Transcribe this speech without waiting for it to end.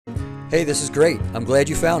Hey, this is great. I'm glad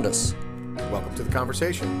you found us. Welcome to the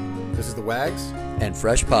conversation. This is the Wags and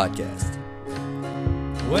Fresh Podcast.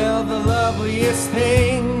 Well, the loveliest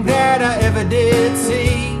thing that I ever did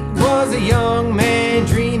see was a young man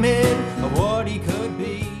dreaming of what he could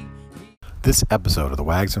be. This episode of the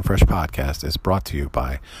Wags and Fresh Podcast is brought to you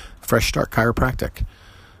by Fresh Start Chiropractic,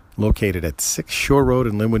 located at 6 Shore Road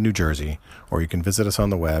in Linwood, New Jersey, or you can visit us on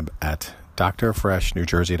the web at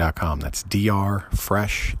drfreshnewjersey.com. That's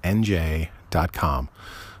drfreshnj.com.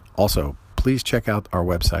 Also, please check out our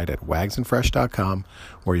website at wagsandfresh.com,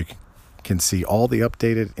 where you can see all the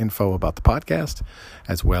updated info about the podcast,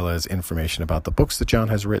 as well as information about the books that John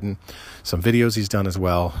has written, some videos he's done as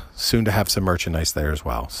well, soon to have some merchandise there as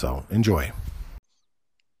well. So enjoy.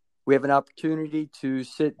 We have an opportunity to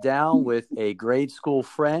sit down with a grade school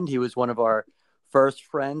friend. He was one of our first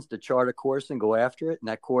friends to chart a course and go after it. And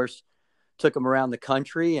that course took him around the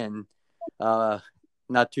country, and not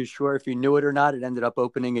too sure if he knew it or not. It ended up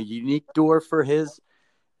opening a unique door for his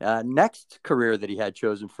next career that he had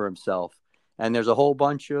chosen for himself. And there's a whole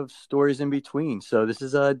bunch of stories in between. So this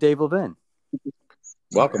is Dave Levin.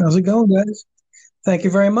 Welcome. How's it going, guys? Thank you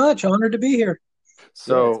very much. Honored to be here.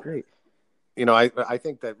 So, yeah, great. You know, I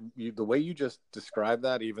think that the way you just described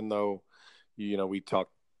that, even though, we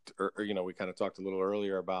talked, we kind of talked a little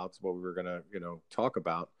earlier about what we were going to, talk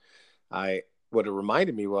about. What it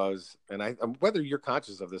reminded me was, and whether you're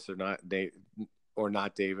conscious of this or not, Dave,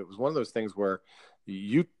 it was one of those things where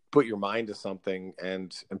you put your mind to something,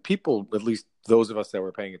 and people, at least those of us that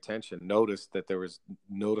were paying attention, noticed that there was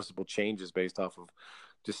noticeable changes based off of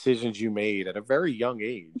decisions you made at a very young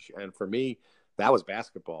age. And for me, that was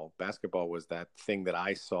basketball. Basketball was that thing that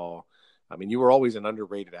I saw. I mean, you were always an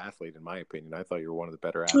underrated athlete, in my opinion. I thought you were one of the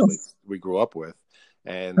better athletes we grew up with.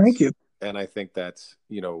 And thank you. And I think that's,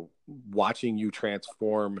 watching you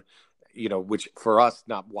transform, which for us,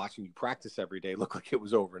 not watching you practice every day looked like it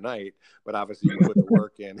was overnight, but obviously you put the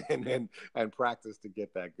work in and practice to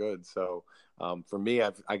get that good. So for me,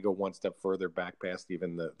 I go one step further back past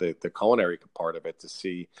even the culinary part of it to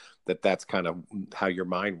see that that's kind of how your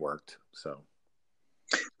mind worked. So.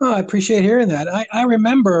 Oh, I appreciate hearing that. I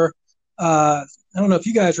remember, I don't know if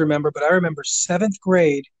you guys remember, but I remember 7th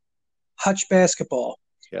grade Hutch basketball.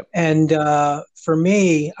 Yep. And for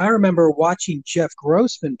me, I remember watching Jeff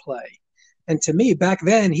Grossman play. And to me, back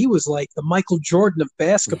then, he was like the Michael Jordan of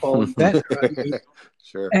basketball inventor.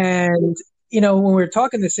 Sure. And, when we were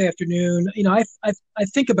talking this afternoon, I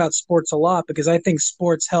think about sports a lot because I think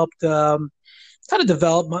sports helped kind of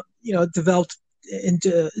developed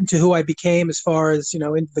into who I became as far as,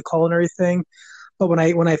 into the culinary thing. But when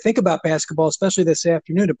I think about basketball, especially this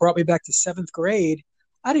afternoon, it brought me back to 7th grade.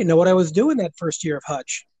 I didn't know what I was doing that first year of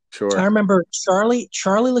Hutch. Sure. I remember Charlie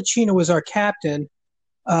Lacino was our captain,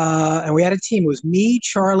 and we had a team. It was me,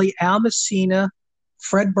 Charlie, Al Messina,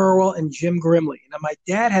 Fred Burwell, and Jim Grimley. Now, my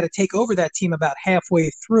dad had to take over that team about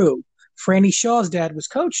halfway through. Franny Shaw's dad was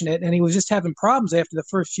coaching it, and he was just having problems after the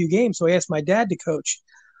first few games, so I asked my dad to coach.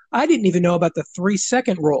 I didn't even know about the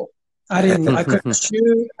 3-second rule. I couldn't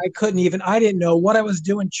shoot. I didn't know what I was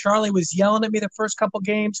doing. Charlie was yelling at me the first couple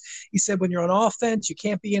games. He said, when you're on offense, you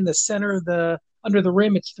can't be in the center of under the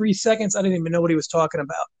rim. It's 3 seconds. I didn't even know what he was talking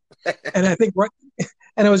about. And I think,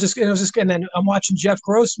 and then I'm watching Jeff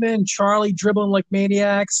Grossman, Charlie dribbling like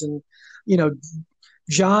maniacs. And,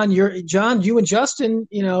 John, you and Justin,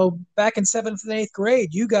 back in 7th and 8th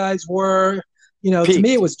grade, you guys were, peaked. To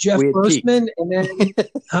me, it was Jeff Grossman, and then,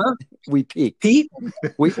 huh? We peaked. Pete?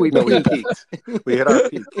 We peaked. We hit our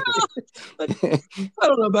peak. I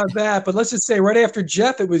don't know about that, but let's just say right after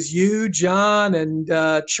Jeff, it was you, John, and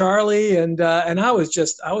Charlie, and I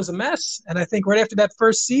was a mess. And I think right after that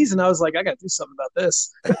first season, I was like, I got to do something about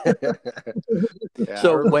this. Yeah,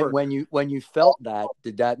 so when you felt that,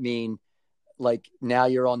 did that mean like now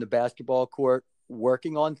you're on the basketball court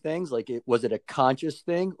working on things? Like, was it a conscious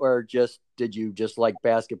thing, or did you just like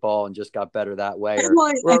basketball and just got better that way? I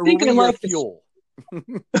think I like fuel.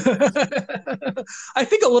 I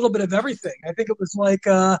think a little bit of everything. I think it was like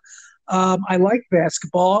I liked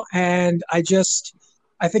basketball, and it just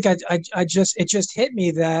hit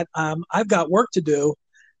me that I've got work to do,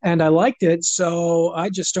 and I liked it, so I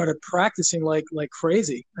just started practicing like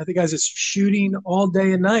crazy. I think I was just shooting all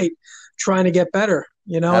day and night, trying to get better.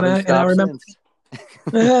 And I remember.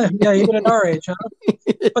 Yeah, even at our age, huh?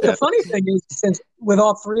 But the funny thing is, since with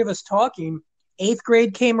all three of us talking, 8th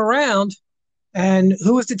grade came around, and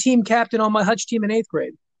who was the team captain on my Hutch team in 8th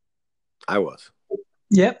grade? I was.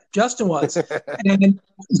 Yep, Justin was.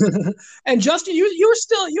 and Justin, you were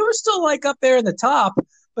still like up there in the top,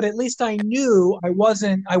 but at least I knew I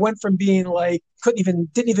went from being like, didn't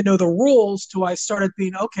even know the rules to I started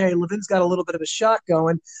being, okay, Levin's got a little bit of a shot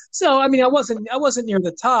going. So, I mean, I wasn't near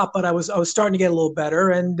the top, but I was starting to get a little better.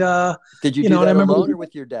 And, Did you you do know, and I that remember, alone or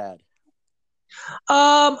with your dad?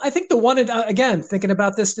 I think the one, again, thinking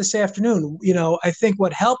about this afternoon, you know, I think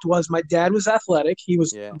what helped was my dad was athletic. He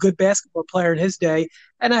was Yeah. a good basketball player in his day.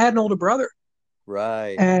 And I had an older brother.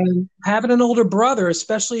 Right. And having an older brother,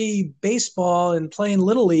 especially baseball and playing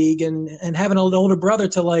little league, and having an older brother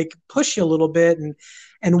to like push you a little bit,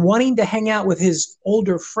 and wanting to hang out with his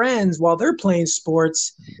older friends while they're playing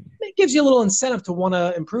sports, it gives you a little incentive to want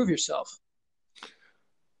to improve yourself.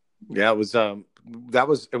 Yeah, it was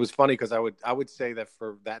funny because I would say that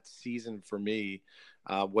for that season for me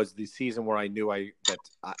was the season where I knew that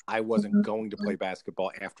I wasn't going to play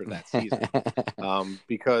basketball after that season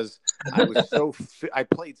because I was I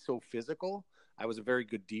played so physical. I was a very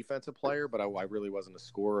good defensive player, but I really wasn't a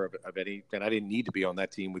scorer of any, and I didn't need to be on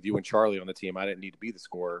that team with you and Charlie on the team. I didn't need to be the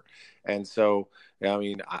scorer. And so, I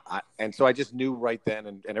mean, so I just knew right then,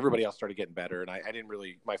 and everybody else started getting better. And I didn't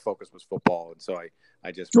really, my focus was football. And so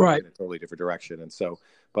I just went in a totally different direction. And so,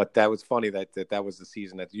 but that was funny that was the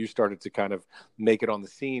season that you started to kind of make it on the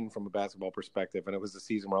scene from a basketball perspective. And it was the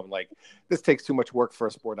season where I'm like, this takes too much work for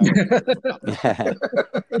a sport I don't care about.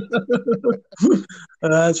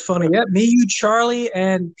 That's funny. Yeah, me, you, Charlie,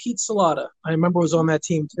 and Pete Salata. I remember was on that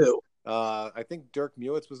team too. I think Dirk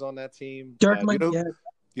Mewitz was on that team.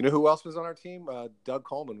 You know who else was on our team? Doug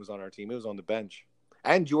Coleman was on our team. He was on the bench.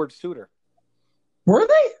 And George Suter. Were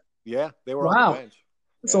they? Yeah, they were on the bench.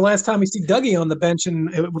 It's the last time we see Dougie on the bench and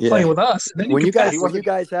playing with us. When you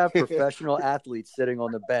guys have professional athletes sitting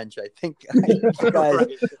on the bench, I think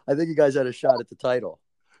you guys had a shot at the title.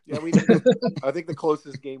 Yeah, I think the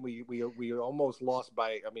closest game we almost lost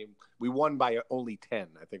by. I mean, we won by only 10.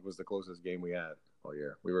 I think was the closest game we had all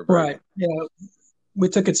year. We were right. Yeah, we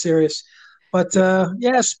took it serious. But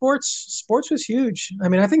sports was huge. I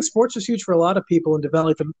mean, I think sports was huge for a lot of people in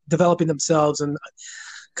developing themselves and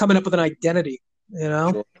coming up with an identity. You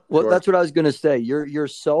know. Sure. Well, that's what I was going to say. Your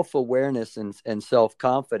self-awareness and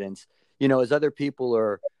self-confidence. You know, as other people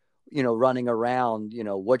are, you know, running around, you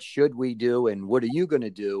know, what should we do and what are you going to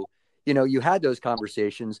do? You know, you had those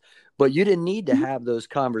conversations, but you didn't need to have those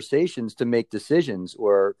conversations to make decisions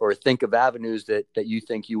or think of avenues that you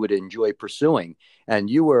think you would enjoy pursuing. And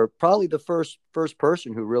you were probably the first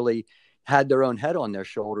person who really had their own head on their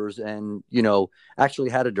shoulders and, you know, actually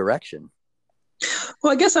had a direction.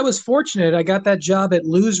 Well, I guess I was fortunate. I got that job at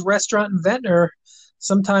Lou's Restaurant in Ventnor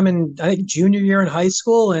sometime in, I think, junior year in high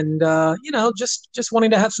school. And, you know, just wanting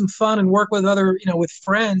to have some fun and work with with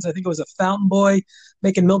friends. I think it was a fountain boy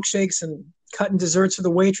making milkshakes and cutting desserts for the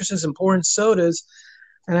waitresses and pouring sodas.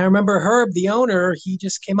 And I remember Herb, the owner, he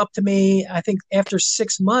just came up to me, I think after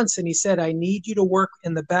 6 months, and he said, I need you to work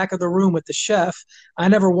in the back of the room with the chef. I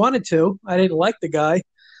never wanted to. I didn't like the guy.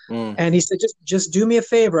 And he said, just do me a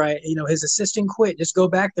favor. His assistant quit. Just go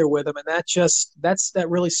back there with him. And that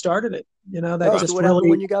really started it. You know, that just what really. Happened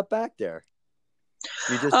when you got back there?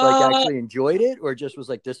 You just actually enjoyed it, or just was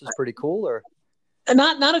like, this is pretty cool, or?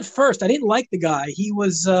 Not at first. I didn't like the guy. He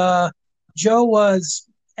was Joe was.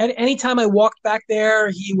 Anytime I walked back there,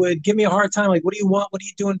 he would give me a hard time. Like, what do you want? What are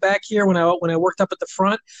you doing back here? When I worked up at the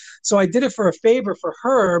front, so I did it for a favor for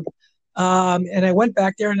Herb. And I went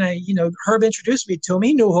back there, and Herb introduced me to him.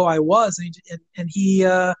 He knew who I was, and he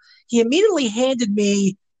immediately handed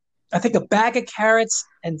me, I think, a bag of carrots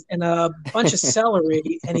and a bunch of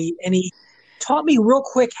celery, and he taught me real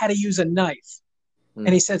quick how to use a knife. And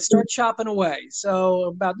he said, start chopping away. So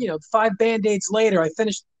about 5 Band-Aids later, I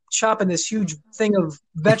finished chopping this huge thing of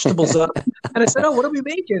vegetables up, and I said, "Oh, what are we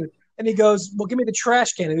making?" And he goes, "Well, give me the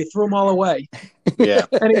trash can," and he threw them all away. Yeah.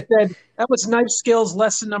 And he said, that was knife skills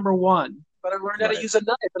lesson number 1. But I learned how to use a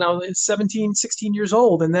knife when I was 17, 16 years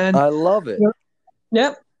old. And then I love it.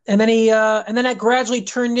 Yep. And then and then that gradually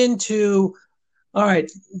turned into, all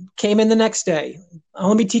right, came in the next day.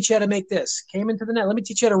 Let me teach you how to make this. Came into the net. Let me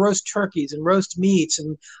teach you how to roast turkeys and roast meats.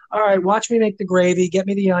 And all right, watch me make the gravy. Get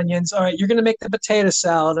me the onions. All right, you're going to make the potato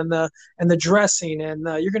salad and the dressing, and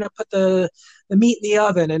you're going to put the meat in the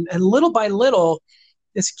oven. And little by little,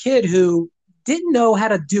 this kid who didn't know how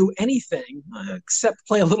to do anything except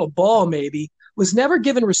play a little ball, maybe, was never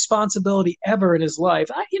given responsibility ever in his life.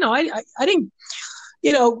 I didn't.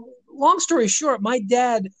 Long story short, my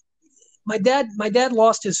dad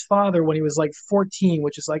lost his father when he was like 14,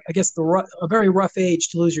 which is like, I guess, a very rough age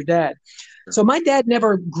to lose your dad. So my dad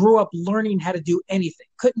never grew up learning how to do anything.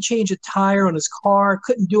 Couldn't change a tire on his car.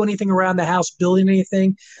 Couldn't do anything around the house, building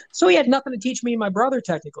anything. So he had nothing to teach me and my brother,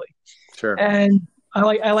 technically. Sure. And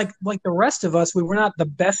I like the rest of us, we were not the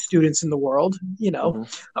best students in the world. Mm-hmm.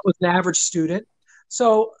 I was an average student.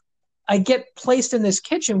 So I get placed in this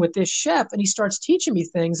kitchen with this chef, and he starts teaching me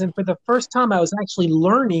things. And for the first time, I was actually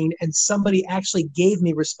learning, and somebody actually gave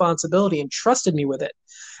me responsibility and trusted me with it.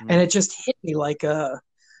 And it just hit me like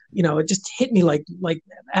it just hit me like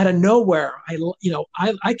out of nowhere.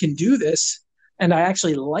 I can do this, and I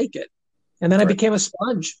actually like it. And then I Right. became a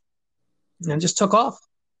sponge, and just took off.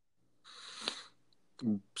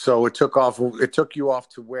 So it took off. It took you off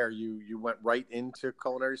to where you went right into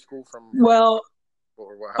culinary school from. Well,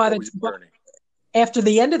 Or by what the was your journey? after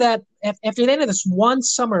the end of that, after the end of this one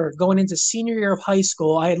summer going into senior year of high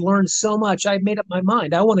school, I had learned so much. I had made up my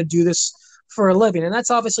mind. I want to do this for a living. And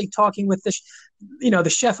that's obviously talking with the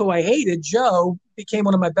chef who I hated, Joe, became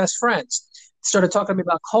one of my best friends. Started talking to me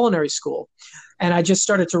about culinary school. And I just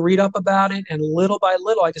started to read up about it. And little by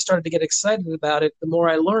little, I just started to get excited about it. The more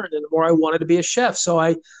I learned and the more I wanted to be a chef. So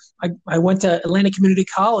I went to Atlantic Community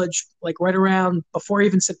College like right around before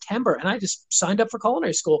even September, and I just signed up for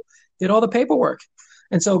culinary school, did all the paperwork.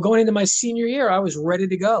 And so going into my senior year, I was ready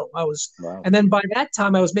to go. Wow. And then by that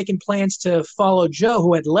time, I was making plans to follow Joe,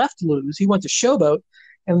 who had left Lou's. He went to Showboat,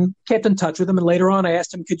 and kept in touch with him. And later on, I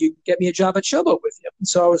asked him, could you get me a job at Showboat with you? And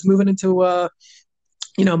so I was moving into,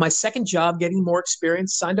 my second job, getting more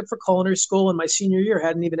experience, signed up for culinary school, and my senior year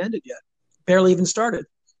hadn't even ended yet, barely even started.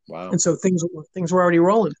 Wow. And so things were already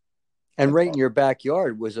rolling. And right in your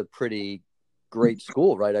backyard was a pretty great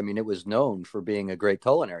school, right? I mean, it was known for being a great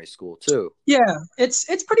culinary school too. Yeah, it's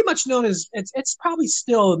pretty much known as it's probably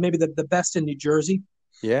still maybe the best in New Jersey.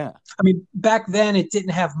 Yeah. I mean, back then it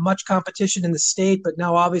didn't have much competition in the state, but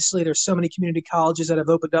now obviously there's so many community colleges that have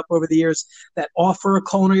opened up over the years that offer a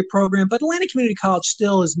culinary program. But Atlantic Community College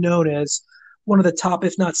still is known as one of the top,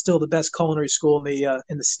 if not still the best culinary school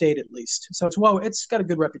in the state at least. So it's got a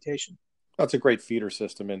good reputation. That's a great feeder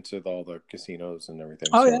system into all the casinos and everything.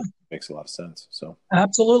 Oh, so yeah. it makes a lot of sense. So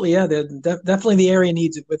Absolutely, yeah. Definitely the area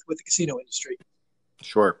needs it with the casino industry.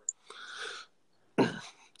 sure.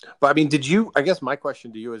 But I mean, I guess my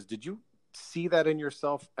question to you is, did you see that in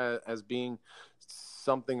yourself as being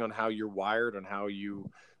something on how you're wired, on how you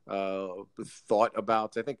thought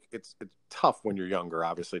about? I think it's tough when you're younger,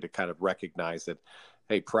 obviously, to kind of recognize that,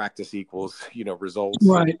 hey, practice equals, results.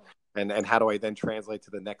 Right. And how do I then translate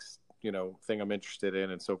to the next, thing I'm interested in,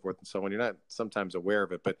 and so forth and so on. You're not sometimes aware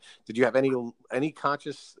of it, but did you have any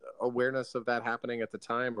conscious awareness of that happening at the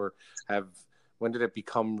time, or when did it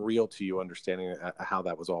become real to you, understanding how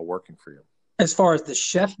that was all working for you? As far as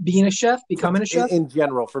becoming a chef? In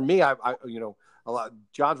general, for me, I a lot.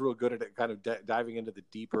 John's real good at it, kind of diving into the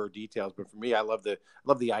deeper details. But for me, I love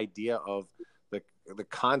the idea of the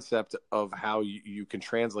concept of how you can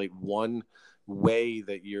translate one way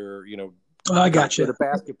that you're, I got you. To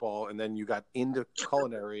basketball, and then you got into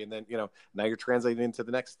culinary, and then now you're translating into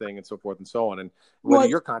the next thing, and so forth and so on. And whether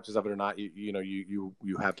you're conscious of it or not, you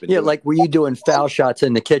have been. Yeah, like were you doing foul shots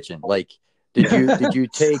in the kitchen? Like, did you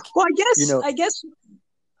take? Well, I guess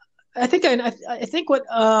I think what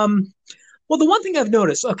well, the one thing I've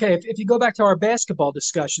noticed, okay, if you go back to our basketball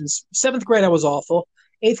discussions, 7th grade I was awful,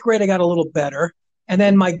 8th grade I got a little better. And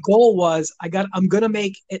then my goal was I'm going to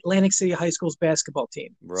make Atlantic City High School's basketball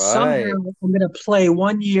team. Right. Somehow I'm going to play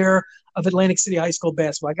 1 year of Atlantic City High School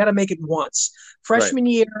basketball. I got to make it once. Freshman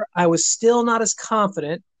year, I was still not as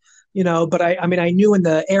confident, but I knew in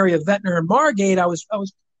the area of Ventnor and Margate, I was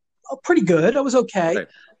pretty good. I was okay.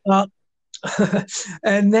 Right.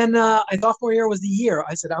 And then sophomore year was the year.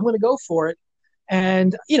 I said, I'm going to go for it.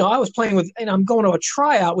 And, I was playing and I'm going to a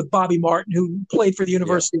tryout with Bobby Martin, who played for the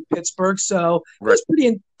University of Pittsburgh. So it was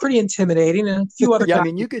pretty intimidating. And a few other guys. I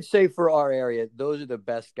mean, you could say for our area, those are the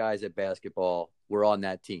best guys at basketball were on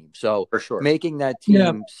that team. So for sure, making that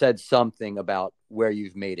team said something about where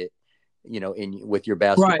you've made it, with your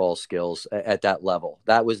basketball skills at that level.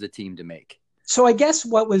 That was the team to make. So I guess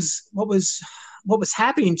what was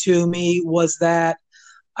happening to me was that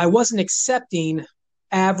I wasn't accepting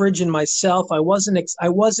average in myself. I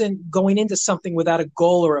wasn't going into something without a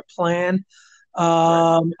goal or a plan.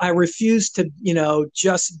 I refused to,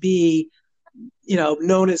 just be,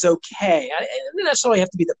 known as okay. I didn't necessarily have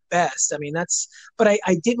to be the best. I mean, but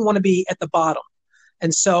I didn't want to be at the bottom.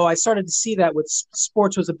 And so I started to see that with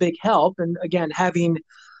sports was a big help. And again, having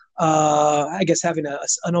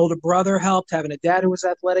an older brother helped, having a dad who was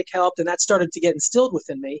athletic helped, and that started to get instilled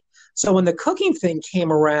within me. So when the cooking thing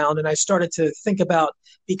came around and I started to think about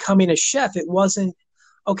becoming a chef, it wasn't,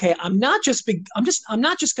 okay, I'm not just going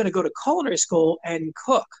to go to culinary school and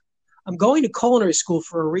cook. I'm going to culinary school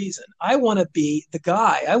for a reason. I want to be the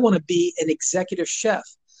guy. I want to be an executive chef.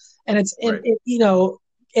 And it's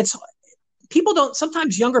people don't,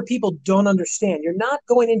 sometimes younger people don't understand. You're not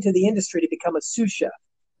going into the industry to become a sous chef,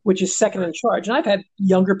 which is second in charge. And I've had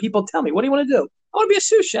younger people tell me, what do you want to do? I want to be a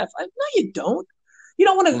sous chef. No, you don't. You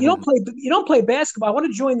don't want to, you don't play basketball. I want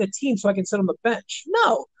to join the team so I can sit on the bench.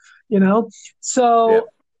 No, so,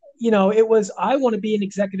 it was, I want to be an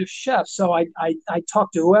executive chef. So I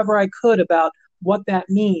talked to whoever I could about what that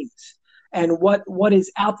means and what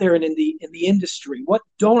is out there in the industry. What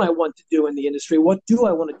don't I want to do in the industry? What do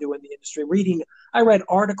I want to do in the industry? I read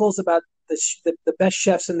articles about the best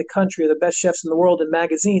chefs in the country or the best chefs in the world in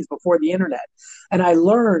magazines before the internet. And I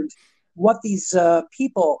learned what these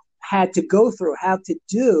people had to go through, how to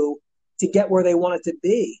do to get where they wanted to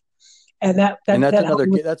be. And that's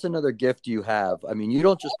another gift you have. I mean, you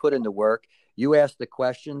don't just put in the work. You ask the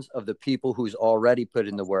questions of the people who's already put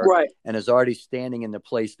in the work, right, and is already standing in the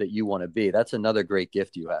place that you want to be. That's another great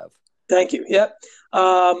gift you have. Thank you. Yep.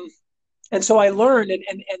 And so I learned,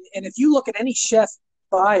 and if you look at any chef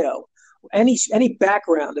bio, any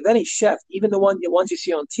background of any chef, even the ones you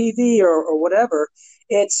see on TV or whatever,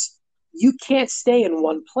 it's, you can't stay in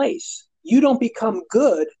one place. You don't become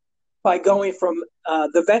good by going from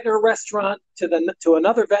the Ventnor restaurant to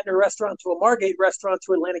another Ventnor restaurant, to a Margate restaurant,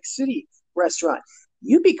 to Atlantic City restaurant.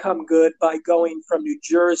 You become good by going from New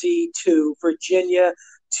Jersey to Virginia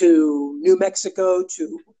to New Mexico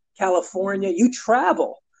to California. You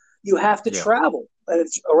travel. You have to travel.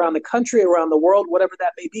 It's around the country, around the world, whatever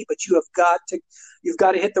that may be. But you've got to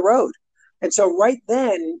hit the road. And so right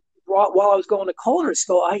then, while I was going to culinary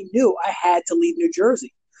school, I knew I had to leave New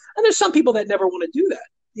Jersey. And there's some people that never want to do that.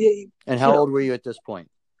 And how old were you at this point?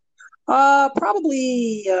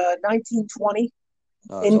 Probably 19, 20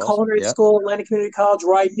 in culinary school, Atlantic Community College,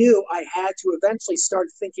 where I knew I had to eventually start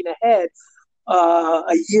thinking ahead.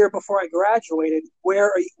 A year before I graduated, where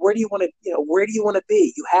do you want to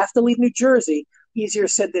be? You have to leave New Jersey. Easier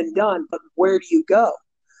said than done, but where do you go?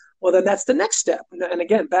 Well, then that's the next step. And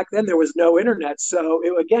again, back then there was no internet, so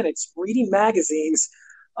it's reading magazines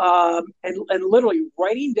and literally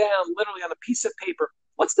writing down, literally on a piece of paper,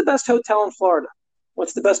 what's the best hotel in Florida?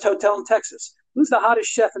 What's the best hotel in Texas? Who's the hottest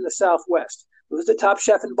chef in the Southwest? Who's the top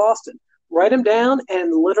chef in Boston? Write them down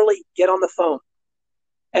and literally get on the phone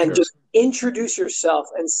and just introduce yourself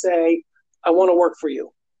and say, I want to work for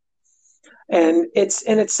you. And it's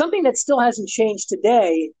something that still hasn't changed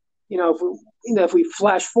today. If we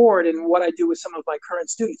flash forward in what I do with some of my current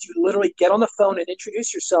students, you literally get on the phone and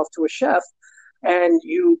introduce yourself to a chef, and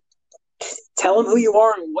you tell them who you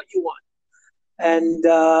are and what you want. And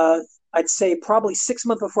I'd say probably 6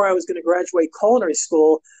 months before I was going to graduate culinary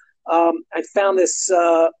school, I found this.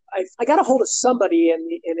 I got a hold of somebody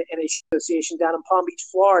in a association down in Palm Beach,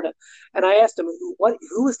 Florida, and I asked him who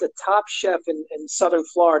was the top chef in Southern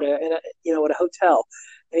Florida, at a hotel.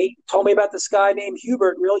 And he told me about this guy named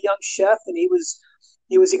Hubert, real young chef, and he was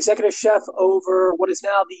executive chef over what is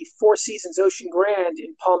now the Four Seasons Ocean Grand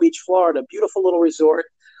in Palm Beach, Florida. Beautiful little resort,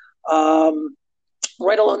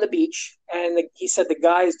 right along the beach. And he said the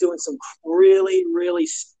guy is doing some really, really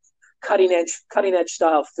cutting edge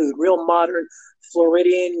style food, real modern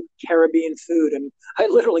Floridian Caribbean food. And I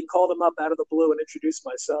literally called him up out of the blue and introduced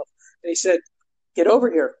myself. And he said, "Get over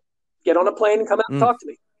here, get on a plane and come out and talk to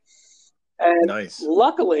me." And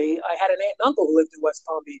luckily, I had an aunt and uncle who lived in West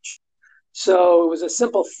Palm Beach. So it was a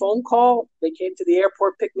simple phone call. They came to the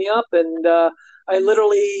airport, picked me up, and I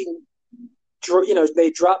literally, they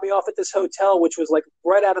dropped me off at this hotel, which was like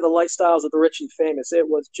right out of the lifestyles of the rich and famous. It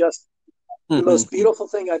was just the most beautiful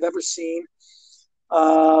thing I've ever seen.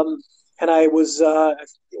 And I went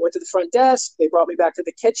to the front desk. They brought me back to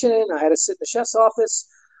the kitchen. I had to sit in the chef's office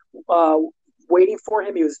waiting for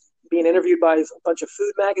him. He was being interviewed by a bunch of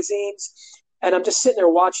food magazines. And I'm just sitting there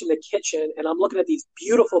watching the kitchen, and I'm looking at these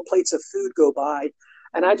beautiful plates of food go by.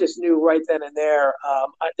 And I just knew right then and there,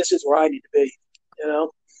 this is where I need to be,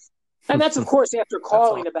 And that's, of course, after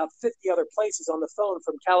calling about 50 other places on the phone,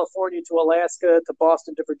 from California to Alaska to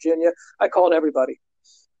Boston to Virginia. I called everybody,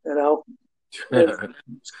 That's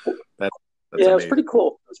yeah, it was pretty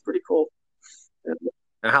cool. It was pretty cool.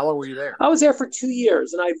 And how long were you there? I was there for 2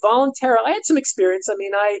 years, and I had some experience. I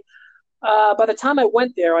mean, by the time I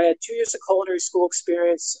went there, I had 2 years of culinary school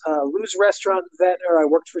experience, Lou's Restaurant in Ventnor. I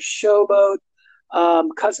worked for Showboat,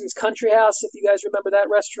 Cousin's Country House, if you guys remember that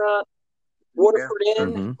restaurant. Waterford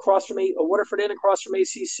Inn, across from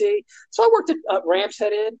ACC. So I worked at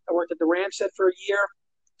Ramshead Inn. I worked at the Ramshead for a year.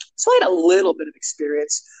 So I had a little bit of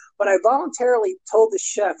experience, but I voluntarily told the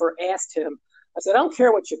chef, or asked him, I said, I don't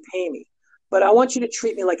care what you pay me, but I want you to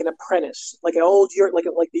treat me like an apprentice, like an old,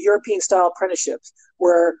 like the European style apprenticeships,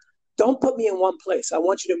 where don't put me in one place. I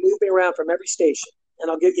want you to move me around from every station.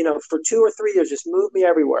 and I'll give, for 2 or 3 years, just move me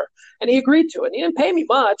everywhere. And he agreed to it. And he didn't pay me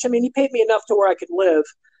much. I mean, he paid me enough to where I could live.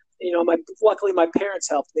 Luckily my parents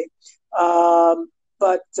helped me.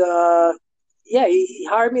 But yeah, he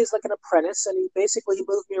hired me as like an apprentice, and he basically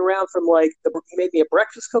moved me around from he made me a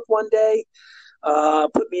breakfast cook one day,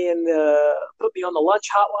 put me on the lunch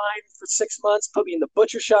hotline for 6 months, put me in the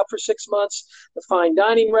butcher shop for 6 months, the fine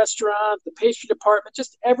dining restaurant, the pastry department,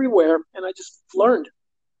 just everywhere, and I just learned.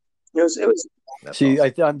 It was. See,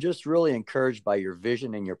 awesome. I'm just really encouraged by your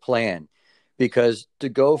vision and your plan, because to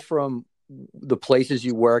go from the places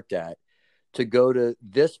you worked at to go to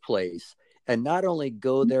this place and not only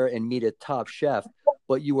go there and meet a top chef,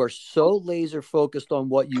 but you are so laser focused on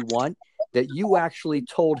what you want that you actually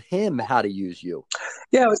told him how to use you.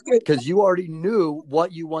 Yeah, it was good. Because you already knew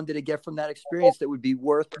what you wanted to get from that experience that would be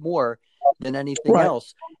worth more than anything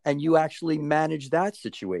else. And you actually managed that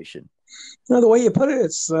situation. No, the way you put it,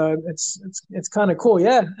 it's kind of cool.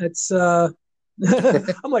 Yeah, it's. I'm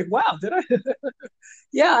like, wow, did I?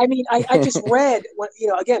 Yeah, I mean, I just read,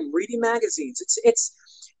 again, reading magazines. It's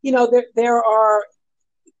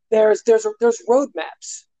there's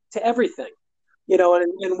roadmaps to everything,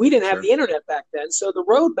 and we didn't have the internet back then. So the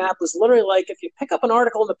roadmap was literally like, if you pick up an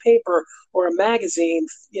article in the paper or a magazine,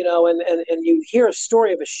 and you hear a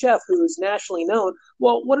story of a chef who's nationally known,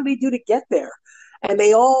 well, what did he do to get there? And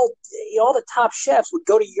all the top chefs would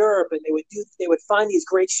go to Europe, and they would find these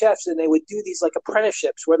great chefs, and they would do these like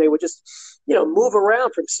apprenticeships where they would just, move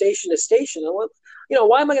around from station to station. And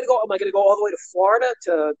why am I going to go? Am I going to go all the way to Florida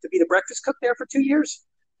to be the breakfast cook there for 2 years?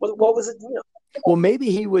 What was it? Well,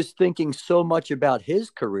 maybe he was thinking so much about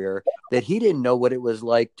his career that he didn't know what it was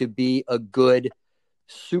like to be a good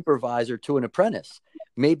supervisor to an apprentice.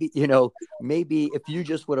 Maybe if you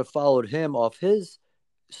just would have followed him off his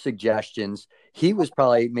suggestions, he was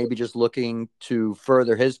probably maybe just looking to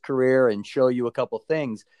further his career and show you a couple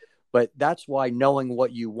things. But that's why knowing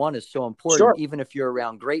what you want is so important, even if you're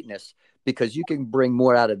around greatness, because you can bring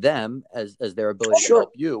more out of them as their ability to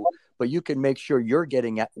help you, but you can make sure you're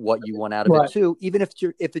getting at what you want out of it too, even if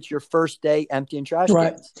it's your first day emptying trash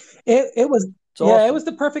cans. It was awesome. It was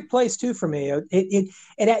the perfect place too for me.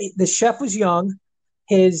 The chef was young.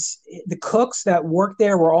 The cooks that worked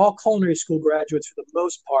there were all culinary school graduates for the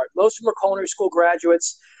most part. Most of them were culinary school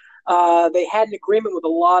graduates. They had an agreement with a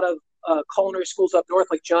lot of culinary schools up north,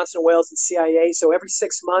 like Johnson & Wales and CIA. So every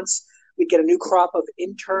 6 months, we'd get a new crop of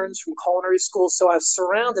interns from culinary schools. So I was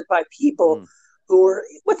surrounded by people who were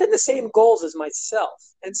within the same goals as myself.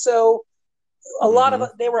 And so a lot of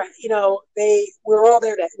they were, we were all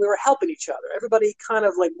there we were helping each other. Everybody kind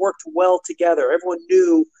of like worked well together. Everyone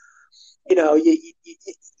knew,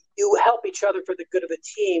 you help each other for the good of the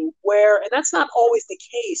team, and that's not always the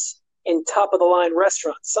case in top of the line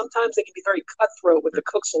restaurants. Sometimes they can be very cutthroat with the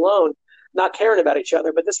cooks alone, not caring about each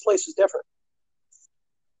other, but this place was different.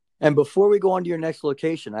 And before we go on to your next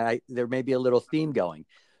location, there may be a little theme going.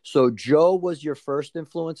 So Joe was your first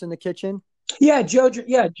influence in the kitchen? Yeah, Joe.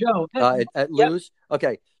 Yeah, Joe. At Lou's?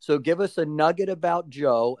 Okay. So give us a nugget about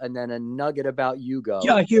Joe and then a nugget about Hugo.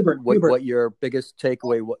 Yeah, Hubert. What your biggest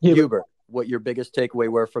takeaway Hubert. What your biggest takeaway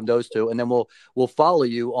were from those two, and then we'll follow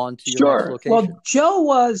you on to your next location. Well,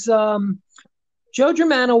 Joe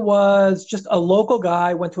Germano was just a local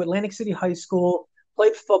guy, went to Atlantic City High School,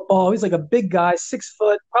 played football. He was like a big guy, 6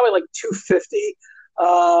 foot, probably like 250,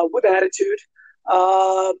 with attitude.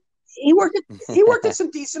 He worked at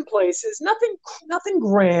some decent places, nothing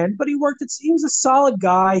grand, but he was a solid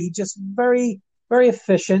guy. He just very, very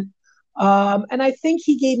efficient. And I think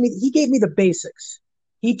he gave me the basics.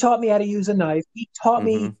 He taught me how to use a knife. He taught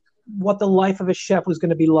me what the life of a chef was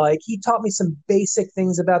going to be like. He taught me some basic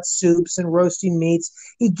things about soups and roasting meats.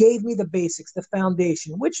 He gave me the basics, the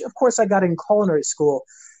foundation, which of course I got in culinary school.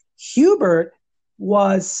 Hubert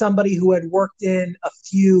was somebody who had worked in a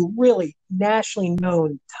few really nationally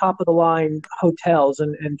known top-of-the-line hotels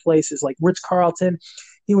and places like Ritz-Carlton.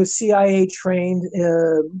 He was CIA trained,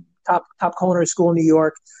 top culinary school in New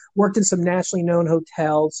York, worked in some nationally known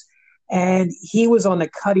hotels, and he was on the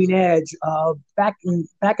cutting edge of back in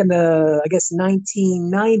the, I guess,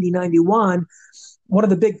 1990, 91. One of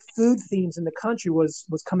the big food themes in the country was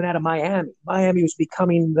coming out of Miami. Miami was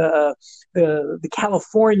becoming the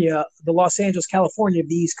California, the Los Angeles, California of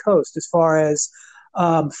the East Coast, as far as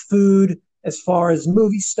food, as far as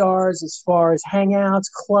movie stars, as far as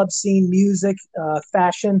hangouts, club scene, music,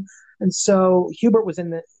 fashion. And so Hubert was in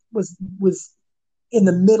the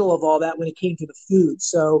middle of all that when it came to the food.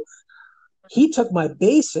 So he took my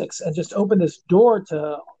basics and just opened this door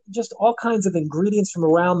to just all kinds of ingredients from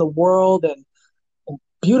around the world and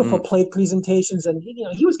beautiful plate presentations, and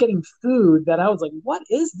he was getting food that I was like, what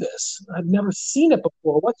is this? I've never seen it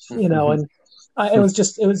before. What's and it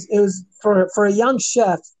was for a young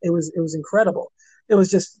chef, it was incredible. It was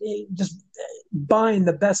just buying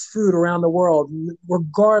the best food around the world,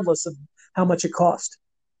 regardless of how much it cost.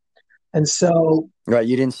 And so, Right,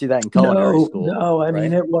 you didn't see that in culinary school. No, I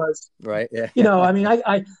mean, it was right. Yeah. I mean,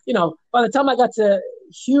 I by the time I got to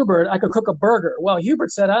Hubert, I could cook a burger. Well,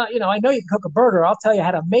 Hubert said, I know you can cook a burger. I'll tell you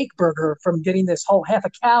how to make burger from getting this whole half a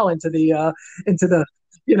cow into the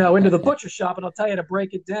butcher shop, and I'll tell you how to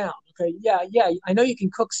break it down. Okay, yeah. I know you can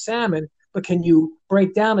cook salmon, but can you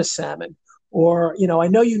break down a salmon? Or, I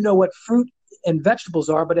know what fruit and vegetables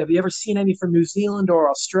are, but have you ever seen any from New Zealand or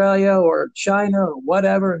Australia or China or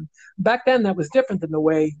whatever? And back then, that was different than the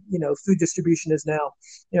way, food distribution is now.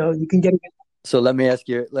 You can get it. So let me ask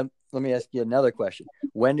you another question.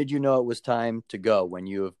 When did you know it was time to go? When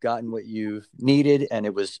you have gotten what you needed, and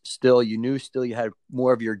it was still you had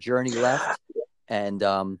more of your journey left, and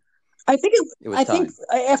I think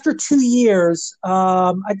after 2 years,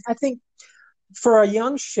 I think for a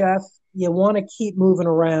young chef, you want to keep moving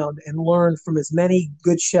around and learn from as many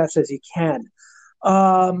good chefs as you can.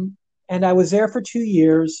 And I was there for 2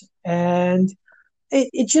 years, and I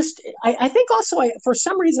think also for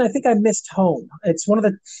some reason, I think I missed home. It's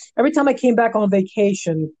every time I came back on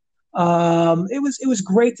vacation, it was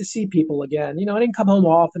great to see people again. I didn't come home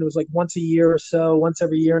often. It was like once a year or so, once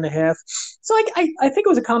every year and a half. So I think it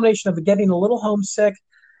was a combination of getting a little homesick,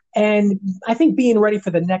 and I think being ready for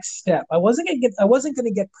the next step. I wasn't going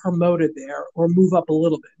to get promoted there or move up a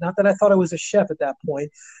little bit. Not that I thought I was a chef at that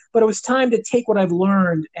point, but it was time to take what I've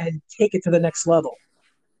learned and take it to the next level.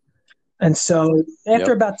 And so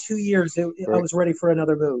after about 2 years, I was ready for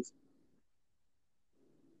another move.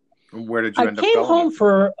 Where did you end up going? I came home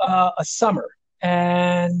for a summer,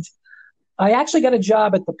 and I actually got a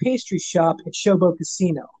job at the pastry shop at Showboat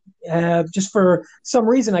Casino. Just for some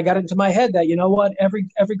reason, I got into my head that,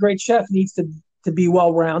 every great chef needs to be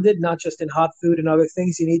well-rounded, not just in hot food and other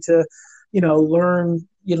things. You need to, learn.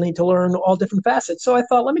 You need to learn all different facets. So I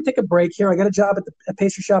thought, let me take a break here. I got a job at the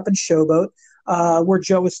pastry shop in Showboat, where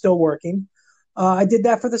Joe was still working. I did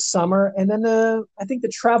that for the summer, and then I think the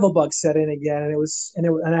travel bug set in again,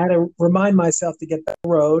 and I had to remind myself to get back on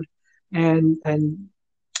the road and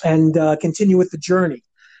continue with the journey.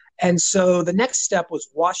 And so the next step was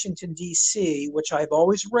Washington, D.C., which I've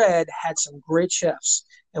always read had some great chefs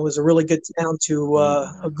and was a really good town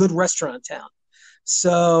a good restaurant town.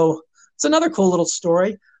 So it's another cool little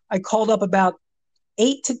story. I called up about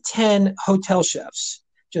 8 to 10 hotel chefs.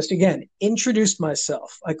 Just again, introduced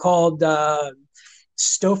myself. I called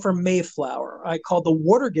Stouffer Mayflower. I called the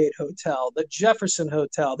Watergate Hotel, the Jefferson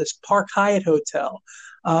Hotel, this Park Hyatt Hotel.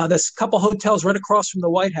 There's a couple hotels right across from the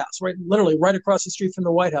White House, literally right across the street from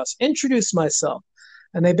the White House. Introduced myself,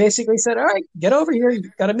 and they basically said, "All right, get over here. You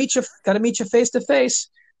got to meet you face to face."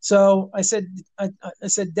 So I said,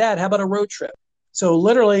 "Dad, how about a road trip?" So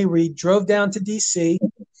literally, we drove down to D.C.,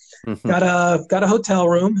 got a hotel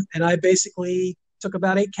room, and I basically took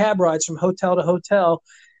about 8 cab rides from hotel to hotel,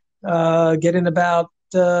 getting about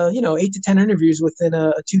 8 to 10 interviews within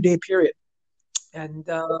a 2-day period, and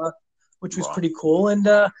which was pretty cool. And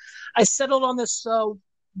I settled on this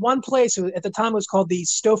one place. At the time, it was called the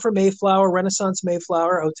Stouffer Mayflower Renaissance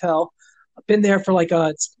Mayflower Hotel. I've been there for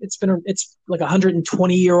it's like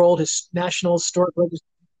 120-year-old National Historic Register,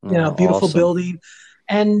 beautiful awesome. building,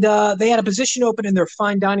 and they had a position open in their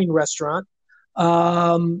fine dining restaurant.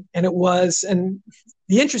 And the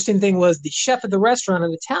interesting thing was the chef of the restaurant,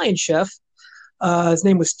 an Italian chef, his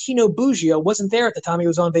name was Tino Buggio, wasn't there at the time. He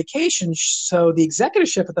was on vacation. So the executive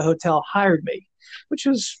chef at the hotel hired me, which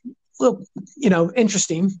was a little,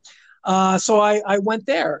 interesting. So I went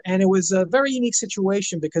there, and it was a very unique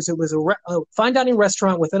situation because it was a fine dining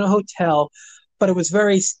restaurant within a hotel, but it was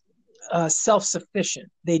very self-sufficient.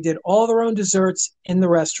 They did all their own desserts in the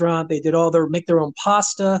restaurant. They did make their own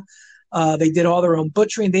pasta. They did all their own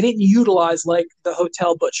butchering. They didn't utilize like the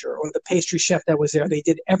hotel butcher or the pastry chef that was there. They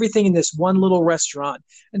did everything in this one little restaurant.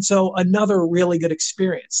 And so another really good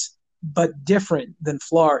experience, but different than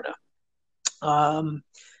Florida.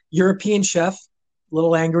 European chef, a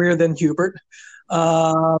little angrier than Hubert.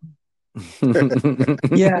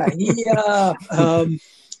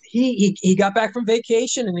 He got back from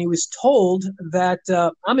vacation, and he was told that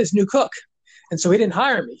I'm his new cook. And so he didn't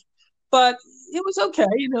hire me. But it was okay.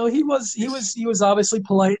 He was obviously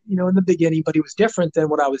polite, in the beginning, but he was different than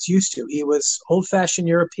what I was used to. He was old-fashioned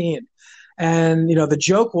European. And, the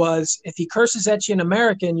joke was, if he curses at you in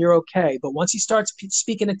American, you're okay. But once he starts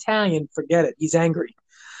speaking Italian, forget it. He's angry.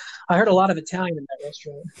 I heard a lot of Italian in that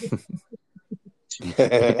restaurant. You're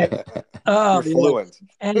Yeah. fluent.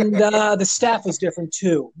 And the staff was different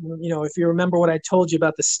too. If you remember what I told you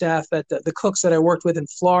about the staff at the cooks that I worked with in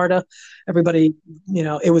Florida, everybody,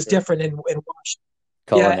 it was different in Washington.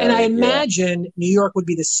 Yeah, and I Culinary, yeah. imagine New York would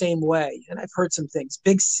be the same way. And I've heard some things.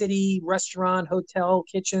 Big city, restaurant, hotel,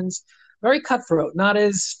 kitchens, very cutthroat. Not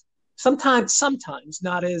as sometimes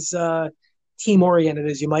not as team oriented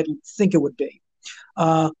as you might think it would be.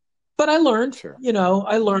 Uh, but I learned, Sure.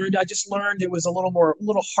 I just learned it was a little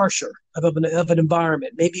harsher of an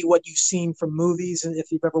environment. Maybe what you've seen from movies, and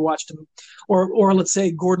if you've ever watched them, or let's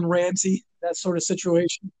say Gordon Ramsay, that sort of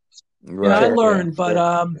situation. I Right. learned, Yeah, but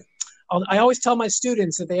sure. I always tell my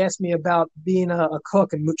students if they ask me about being a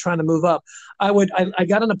cook and trying to move up, I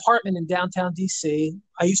got an apartment in downtown DC.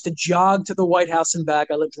 I used to jog to the White House and back.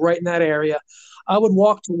 I lived right in that area. I would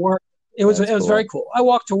walk to work. That's It was very cool. cool. I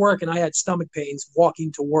walked to work and I had stomach pains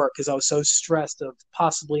walking to work because I was so stressed of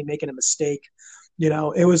possibly making a mistake.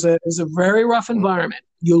 It was a very rough environment.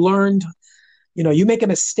 You learned, you make a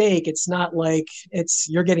mistake, it's not like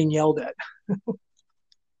you're getting yelled at.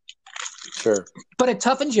 Sure. But it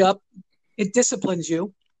toughens you up. It disciplines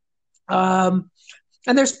you. And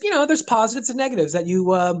there's positives and negatives that you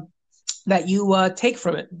take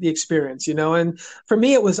from it, the experience. And for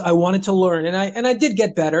me, it was I wanted to learn, and I did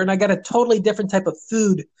get better, and I got a totally different type of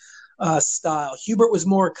food style. Hubert was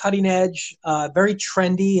more cutting edge, very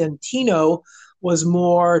trendy, and Tino was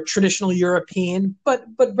more traditional European, but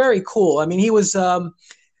very cool. I mean, he was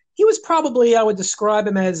probably, I would describe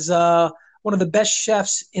him as one of the best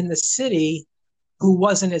chefs in the city who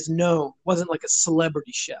wasn't as known, wasn't like a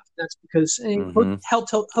celebrity chef. That's because Hmm.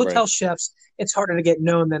 hotel Right. chefs, it's harder to get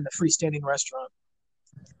known than the freestanding restaurant.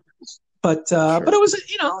 But Sure. it was,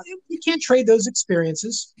 you can't trade those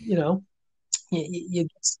experiences. You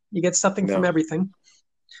get something from No. everything.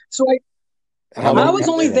 So How I many? was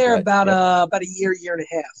only Yeah, go there ahead. Yep. about a year and a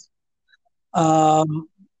half.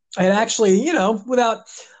 I had actually, I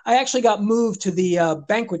actually got moved to the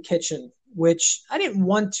banquet kitchen, which I didn't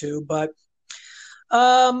want to, but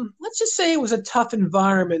let's just say it was a tough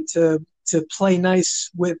environment to play nice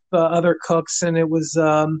with other cooks, and it was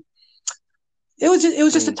just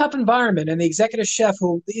a Mm. tough environment. And the executive chef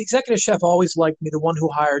always liked me, the one who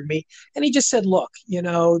hired me, and he just said, "Look,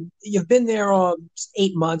 you've been there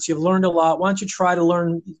 8 months, you've learned a lot. Why don't you try to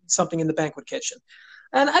learn something in the banquet kitchen?"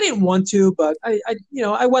 And I didn't want to, but I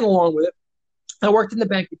went along with it. I worked in the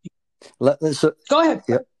banquet kitchen. So, Go ahead.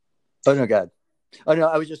 yep. Oh no, God. Oh no,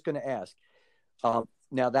 I was just going to ask.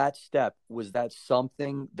 Now that step, was that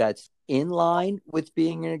something that's in line with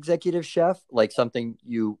being an executive chef, like something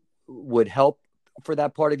you would help for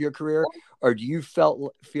that part of your career, or do you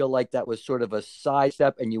feel like that was sort of a side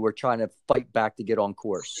step and you were trying to fight back to get on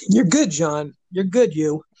course? You're good, John. You're good,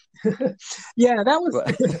 you. Yeah, that was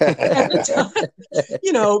at the time.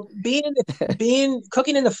 Being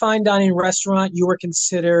cooking in the fine dining restaurant, you were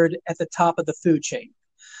considered at the top of the food chain.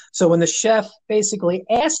 So when the chef basically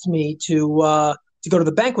asked me to go to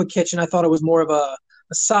the banquet kitchen, I thought it was more of a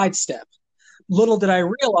sidestep. Little did I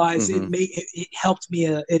realize Hmm. it helped me.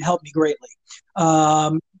 It helped me greatly.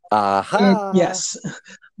 Um, and Aha. yes,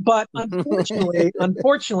 but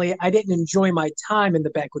unfortunately, I didn't enjoy my time in the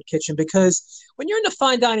banquet kitchen because when you're in a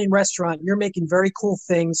fine dining restaurant, you're making very cool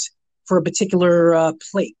things for a particular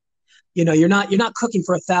plate. You're not cooking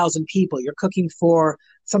for 1,000 people. You're cooking for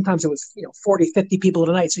sometimes it was 40, 50 people at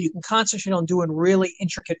a night. So you can concentrate on doing really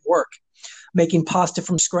intricate work, making pasta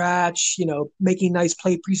from scratch, making nice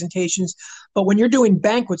plate presentations. But when you're doing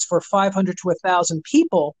banquets for 500 to 1,000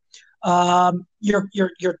 people, you're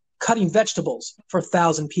cutting vegetables for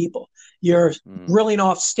 1,000 people. You're Mm. grilling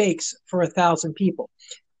off steaks for 1,000 people.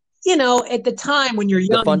 At the time when you're The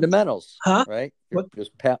young, fundamentals, huh? right? You're What?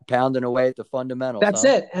 just pounding away at the fundamentals, That's huh?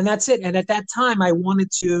 it, and that's it. And at that time, I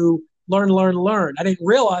wanted to learn, learn, learn. I didn't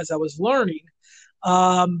realize I was learning.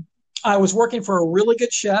 Um, I was working for a really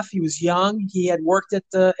good chef. He was young. He had worked at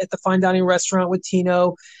the fine dining restaurant with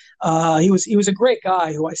Tino. He was a great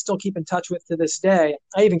guy who I still keep in touch with to this day.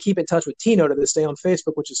 I even keep in touch with Tino to this day on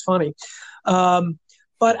Facebook, which is funny. Um,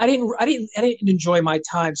 but I didn't enjoy my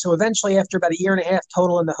time. So eventually, after about a year and a half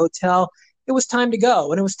total in the hotel, it was time to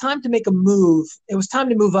go, and it was time to make a move. It was time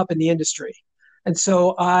to move up in the industry. And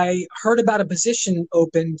so I heard about a position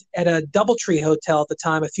opened at a DoubleTree hotel at the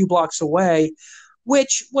time, a few blocks away,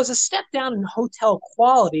 which was a step down in hotel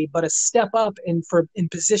quality, but a step up in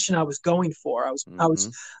position I was going for. I was Hmm.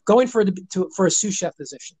 going for a sous chef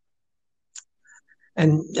position,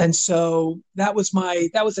 and so that was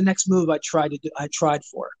the next move I tried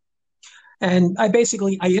for, and I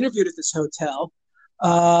interviewed at this hotel,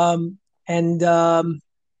 um, and um,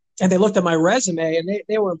 and they looked at my resume and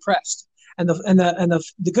they were impressed.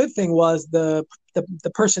 The good thing was the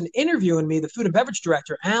person interviewing me, the food and beverage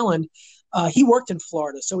director, Alan, he worked in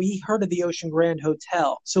Florida, so he heard of the Ocean Grand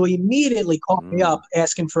Hotel. So he immediately called me up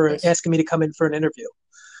asking me to come in for an interview.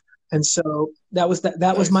 And so that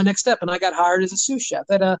was my next step, and I got hired as a sous chef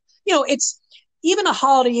at it's even a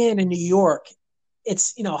Holiday Inn in New York.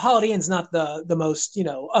 It's Holiday Inn's not the most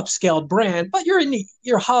upscaled brand, but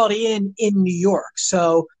you're Holiday Inn in New York.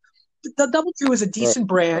 So the DoubleTree was a decent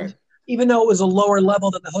brand. Right. Even though it was a lower level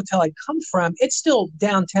than the hotel I'd come from, it's still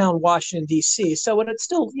downtown Washington, D.C. So it's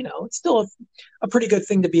still a pretty good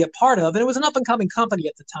thing to be a part of. And it was an up-and-coming company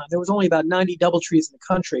at the time. There was only about 90 DoubleTrees in the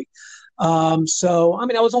country. So, I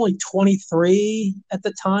mean, I was only 23 at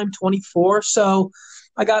the time, 24. So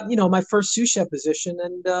I got, my first sous chef position.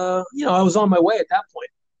 And, I was on my way at that point.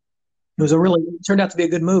 It turned out to be a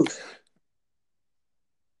good move.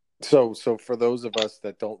 So for those of us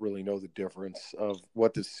that don't really know the difference of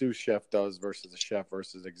what the sous chef does versus a chef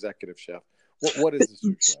versus executive chef, what is a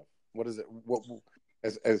sous chef? What is it?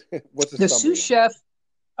 What's the sous chef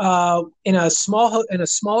in a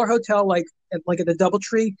smaller hotel like at the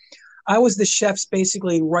DoubleTree? I was the chef's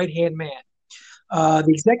basically right-hand man. The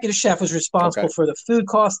executive chef was responsible for the food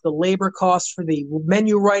costs, the labor costs, for the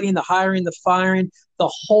menu writing, the hiring, the firing, the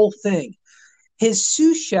whole thing. His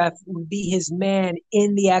sous chef would be his man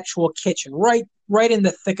in the actual kitchen, right in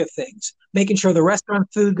the thick of things, making sure the restaurant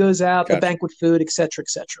food goes out, the banquet food, et cetera, et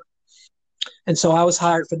cetera. And so I was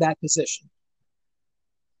hired for that position.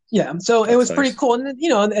 Yeah, so it was pretty cool. And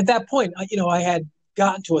at that point, I had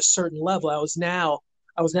gotten to a certain level. I was now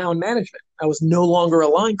in management. I was no longer a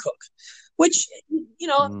line cook, which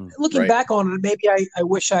looking back on it, maybe I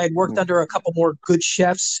wish I had worked under a couple more good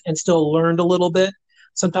chefs and still learned a little bit.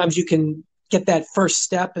 Sometimes you can get that first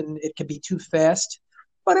step and it can be too fast,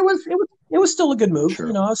 but it was still a good move. Sure.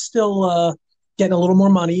 I was still getting a little more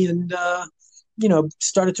money and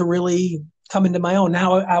started to really come into my own.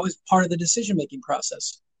 Now I was part of the decision making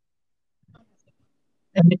process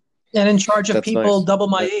and in charge of people double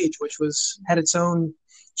my age, which had its own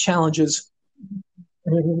challenges.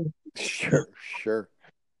 Sure.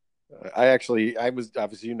 I was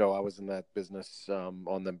obviously I was in that business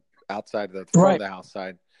on the outside of the front of the house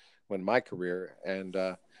side when my career, and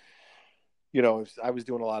I was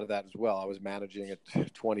doing a lot of that as well. I was managing at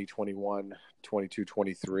 20, 21, 22,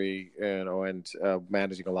 23, and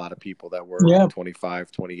managing a lot of people that were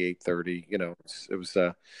 25, 28, 30. It was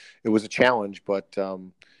a challenge, but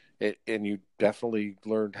and you definitely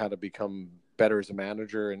learned how to become better as a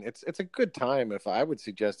manager, and it's a good time. If I would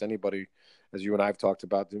suggest anybody, as you and I've talked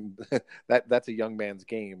about, that's a young man's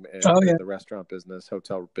game in the restaurant business,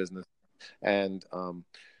 hotel business, and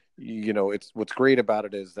it's what's great about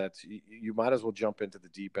it is that you might as well jump into the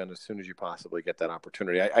deep end as soon as you possibly get that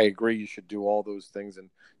opportunity. I agree you should do all those things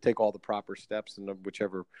and take all the proper steps in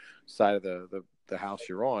whichever side of the house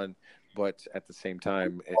you're on, but at the same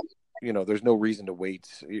time, there's no reason to wait.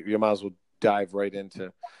 You might as well dive right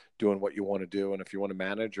into doing what you want to do. And if you want to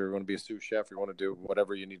manage or you want to be a sous chef, or you want to do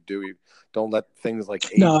whatever you need to do, you don't let things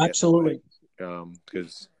like age absolutely,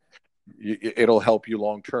 because it'll help you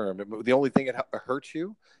long term. The only thing it hurts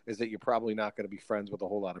you is that you're probably not going to be friends with a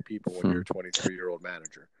whole lot of people when you're a 23-year-old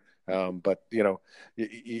manager. But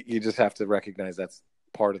you just have to recognize that's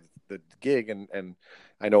part of the gig. And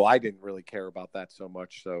I know I didn't really care about that so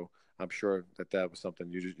much. So I'm sure that was something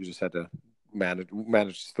you just had to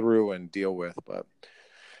manage through and deal with. But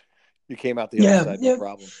you came out the other side, no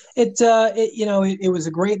problem. It was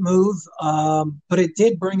a great move, but it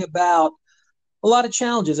did bring about a lot of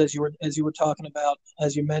challenges, as you were talking about,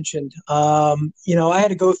 as you mentioned. I had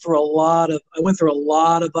to go through I went through a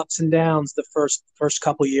lot of ups and downs the first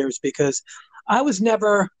couple of years, because I was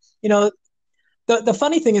never, the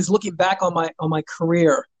funny thing is, looking back on my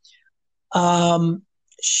career,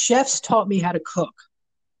 chefs taught me how to cook,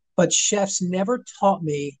 but chefs never taught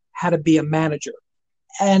me how to be a manager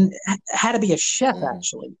and how to be a chef,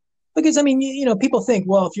 actually. Because, people think,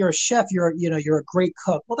 well, if you're a chef, you're a great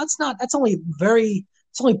cook. Well, that's only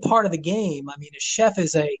part of the game. A chef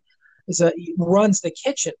runs the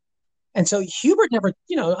kitchen. And so Hubert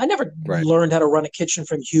I never learned how to run a kitchen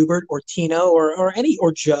from Hubert or Tino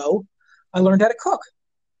or Joe. I learned how to cook.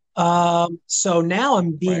 So now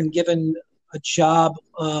I'm being given a job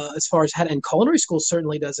as far as and culinary school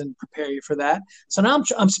certainly doesn't prepare you for that. So now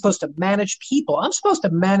I'm supposed to manage people. I'm supposed to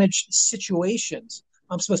manage situations.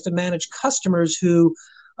 I'm supposed to manage customers who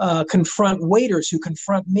confront waiters who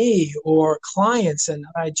confront me, or clients, and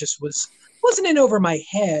I just wasn't in over my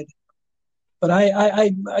head. But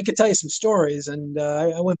I could tell you some stories, and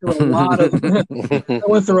I went through a lot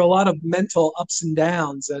of mental ups and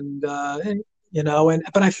downs, and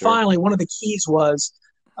But I Sure. finally, one of the keys was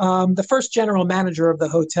the first general manager of the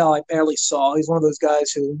hotel I barely saw. He's one of those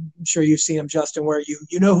guys who I'm sure you've seen him, Justin, where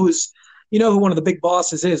you know who one of the big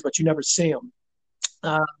bosses is, but you never see him.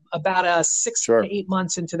 About 6 Sure. to 8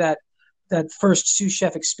 months into that first sous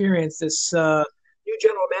chef experience, this new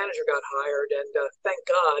general manager got hired, and thank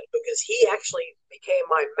God, because he actually became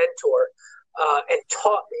my mentor and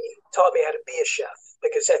taught me how to be a chef.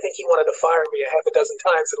 Because I think he wanted to fire me a half a dozen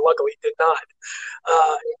times, and luckily did not.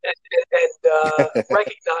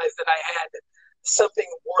 Recognized that I had something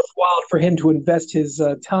worthwhile for him to invest his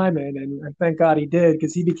time in, and thank God he did,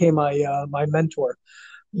 because he became my mentor,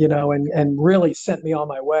 and really sent me on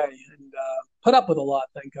my way, and put up with a lot,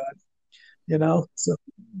 thank God, So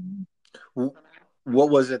What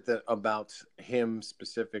was it that about him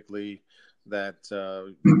specifically that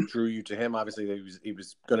drew you to him? Obviously, he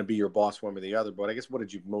was going to be your boss one way or the other, but I guess what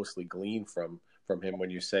did you mostly glean from him when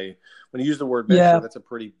you use the word mentor? yeah, That's a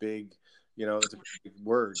pretty big, that's a big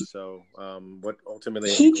word. So, what ultimately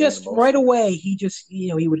have you he gleaned the just most right from? away he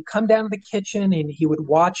would come down to the kitchen and he would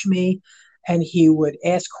watch me, and he would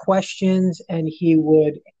ask questions, and he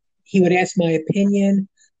would ask my opinion.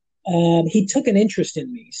 He took an interest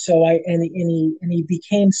in me, so he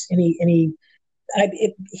became and he I,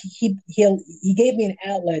 it, he gave me an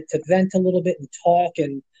outlet to vent a little bit and talk,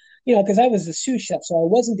 and because I was the sous chef, so I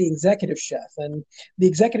wasn't the executive chef, and the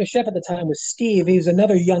executive chef at the time was Steve. He was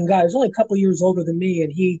another young guy. He was only a couple of years older than me,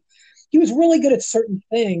 and he was really good at certain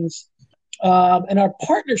things. And our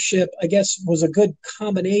partnership, I guess, was a good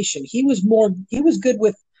combination. He was good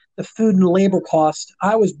with the food and labor cost.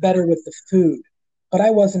 I was better with the food, but I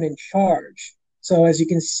wasn't in charge. So as you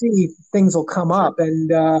can see, things will come Sure. up,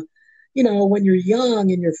 and when you're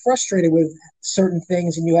young and you're frustrated with certain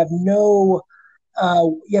things, and you have no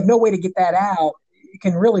way to get that out, it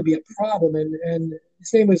can really be a problem. And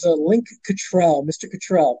his name was Link Cottrell, Mr.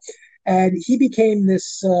 Cottrell. And he became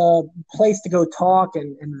this place to go talk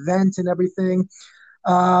and vent and everything.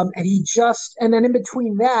 And then in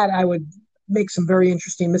between that, I would make some very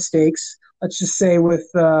interesting mistakes. Let's just say with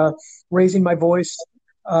raising my voice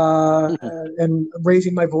and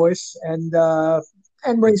raising my voice and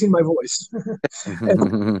raising my voice.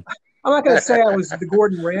 I'm not going to say I was the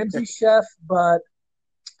Gordon Ramsay chef, but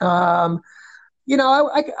I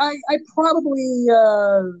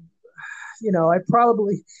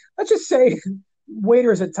probably, let's just say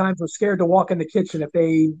waiters at times were scared to walk in the kitchen if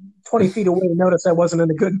they 20 feet away noticed I wasn't in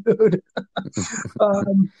a good mood.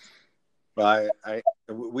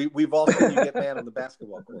 We've all seen you get mad on the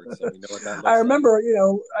basketball court, so we know what that looks I like.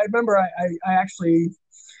 remember I actually,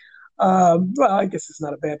 well, I guess it's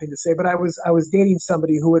not a bad thing to say, but I was dating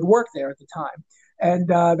somebody who had worked there at the time, and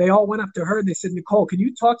they all went up to her and they said, "Nicole, can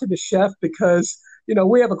you talk to the chef, because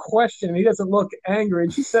we have a question and he doesn't look angry."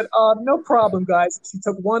 And she said, "No problem, guys." She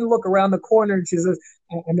took one look around the corner and she says,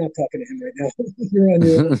 "I'm not talking to him right now. You're on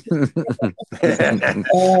your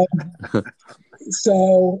own."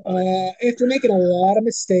 So after making a lot of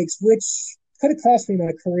mistakes, which could have cost me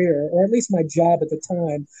my career or at least my job at the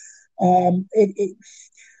time, it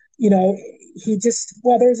he just,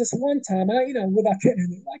 well, there was this one time, without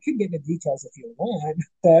getting, I can get into details if you want,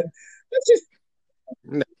 but let's just,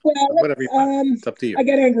 No, well, whatever you want. It's up to you. I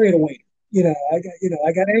got angry at a waiter. I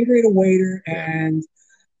got angry at a waiter, and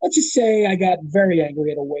let's just say I got very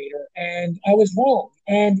angry at a waiter, and I was wrong.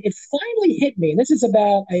 And it finally hit me. And this is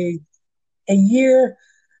about a year,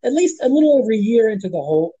 at least a little over a year into the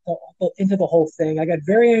whole thing. I got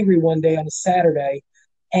very angry one day on a Saturday,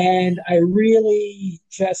 and I really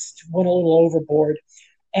just went a little overboard.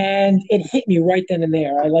 And it hit me right then and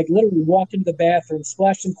there. I literally walked into the bathroom,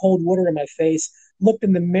 splashed some cold water in my face, looked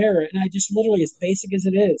in the mirror, and I just literally, as basic as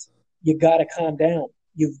it is, you got to calm down.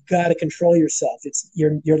 You've got to control yourself.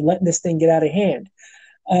 You're letting this thing get out of hand.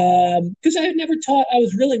 Because I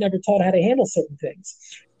was really never taught how to handle certain things.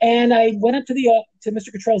 And I went up to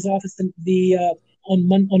Mr. Cottrell's office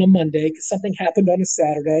on a Monday, because something happened on a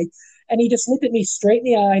Saturday, and he just looked at me straight in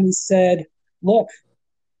the eye and he said, "Look,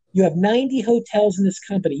 you have 90 hotels in this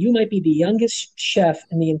company. You might be the youngest chef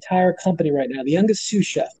in the entire company right now, the youngest sous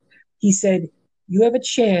chef." He said, "You have a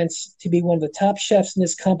chance to be one of the top chefs in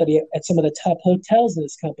this company at some of the top hotels in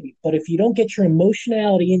this company. But if you don't get your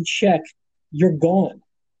emotionality in check, you're gone."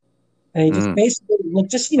 And he just basically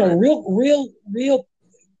looked, just, real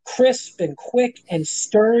crisp and quick and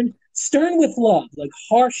stern with love, like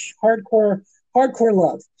harsh, hardcore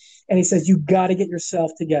love. And he says, "You got to get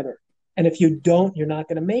yourself together. And if you don't, you're not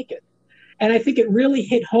going to make it." And I think it really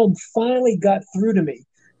hit home, finally got through to me.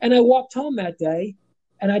 And I walked home that day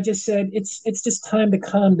and I just said, it's just time to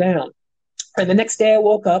calm down. And the next day I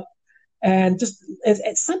woke up And just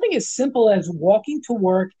as something as simple as walking to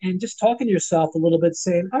work and just talking to yourself a little bit,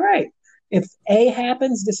 saying, all right, if A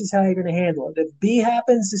happens, this is how you're going to handle it. If B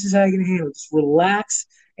happens, this is how you're going to handle it. Just relax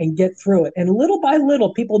and get through it. And little by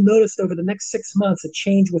little, people noticed over the next 6 months a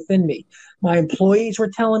change within me. My employees were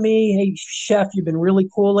telling me, hey, chef, you've been really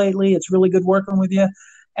cool lately. It's really good working with you.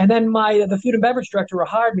 And then the food and beverage director who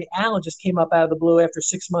hired me, Alan, just came up out of the blue after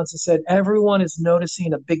 6 months and said, everyone is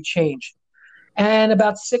noticing a big change. And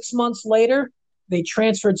about 6 months later, they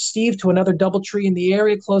transferred Steve to another DoubleTree in the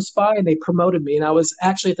area close by, and they promoted me. And I was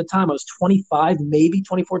actually, at the time, I was 25, maybe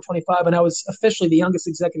 24, 25, and I was officially the youngest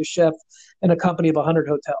executive chef in a company of 100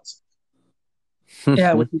 hotels.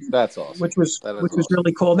 Yeah, that's awesome. Which was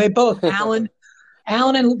really cool. And they both, Alan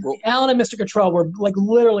and Mr. Cottrell were like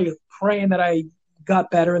literally praying that I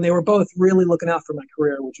got better, and they were both really looking out for my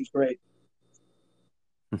career, which was great.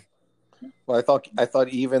 Well, I thought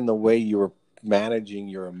even the way you were managing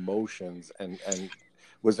your emotions and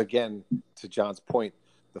was, again, to John's point,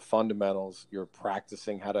 the fundamentals. You're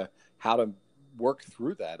practicing how to work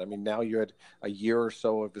through that. I mean, now you had a year or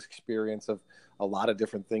so of experience of a lot of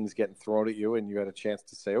different things getting thrown at you, and you had a chance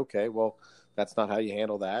to say, okay, well, that's not how you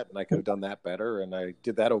handle that, and I could have done that better, and I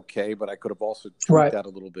did that okay, but I could have also tweaked that a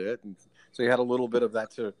little bit. And so you had a little bit of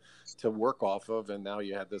that to work off of, and now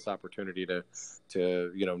you had this opportunity to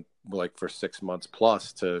like for 6 months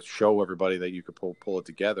plus to show everybody that you could pull it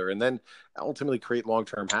together, and then ultimately create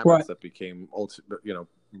long-term habits that became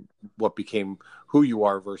what became who you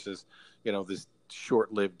are versus this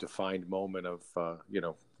short-lived defined moment of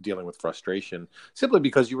dealing with frustration simply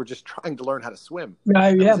because you were just trying to learn how to swim.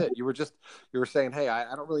 That was it. You were saying, hey,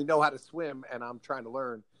 I don't really know how to swim, and I'm trying to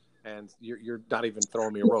learn, and you're not even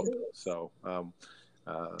throwing me a rope. So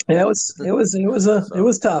it was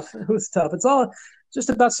tough. It was tough. It's all just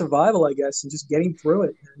about survival, I guess, and just getting through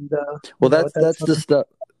it. And that's the stuff.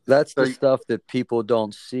 That's the stuff that people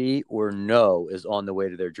don't see or know is on the way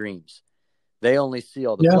to their dreams. They only see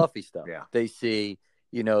all the fluffy stuff. Yeah. They see,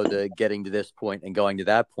 the getting to this point and going to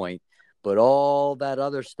that point, but all that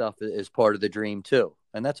other stuff is part of the dream too,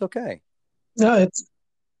 and that's okay. No,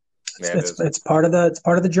 it's part of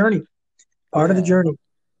the journey. Part of the journey.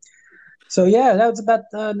 So that was about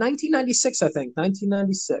 1996, I think.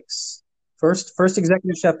 1996, first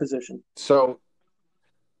executive chef position. So,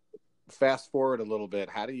 fast forward a little bit.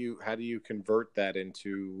 How do you convert that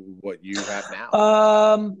into what you have now?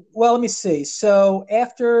 Well, let me see. So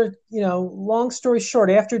after, long story short,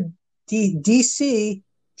 after DC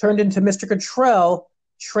turned into Mr. Cottrell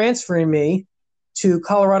transferring me to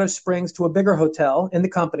Colorado Springs to a bigger hotel in the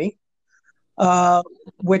company,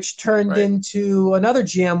 which turned into another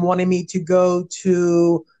GM wanting me to go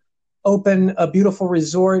to open a beautiful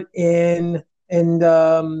resort in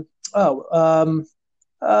Arizona,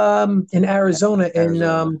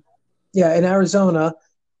 in Arizona,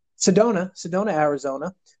 Sedona,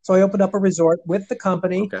 Arizona. So I opened up a resort with the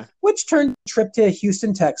company, which turned a trip to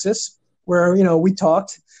Houston, Texas, where, we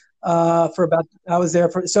talked for about, I was there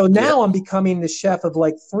for, so now I'm becoming the chef of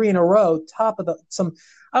like 3 in a row,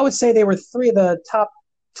 I would say they were 3 of the top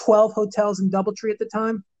 12 hotels in DoubleTree at the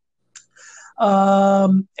time.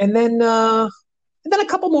 And then a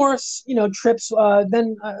couple more, trips,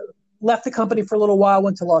 then left the company for a little while,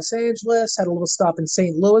 went to Los Angeles, had a little stop in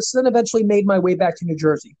St. Louis, then eventually made my way back to New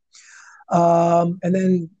Jersey. And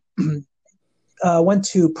then went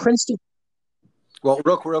to Princeton. Well,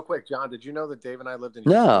 real quick, John, did you know that Dave and I lived in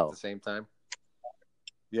Houston at the same time?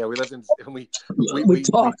 Yeah, we lived in, and we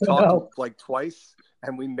talked like twice,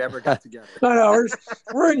 and we never got together. No,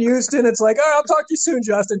 we're in Houston. It's like, I'll talk to you soon,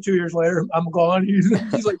 Justin. 2 years later, I'm gone.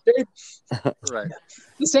 He's like, Dave. Right.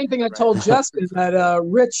 The same thing I told Justin, that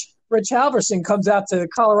Rich Halverson comes out to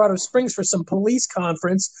Colorado Springs for some police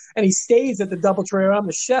conference, and he stays at the DoubleTree. I'm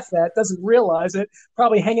the chef that doesn't realize it,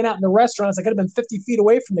 probably hanging out in the restaurants. I could have been 50 feet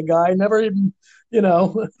away from the guy, never even, You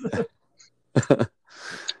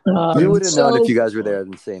would have known if you guys were there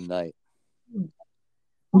the same night.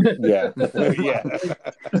 Yeah.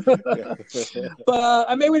 But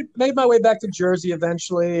I made my way back to Jersey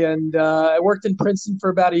eventually, and I worked in Princeton for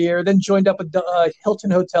about a year, then joined up with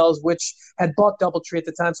Hilton Hotels, which had bought DoubleTree at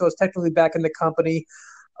the time, so I was technically back in the company.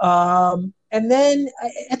 And then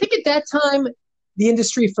I think at that time, the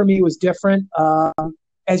industry for me was different.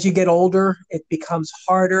 As you get older, it becomes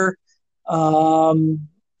harder.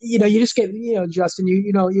 You just get, Justin,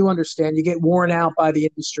 you understand, you get worn out by the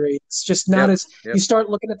industry. It's just not you start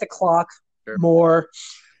looking at the clock more.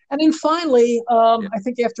 And then finally, I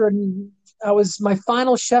think after my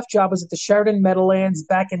final chef job was at the Sheraton Meadowlands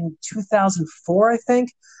back in 2004, I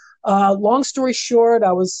think. Long story short,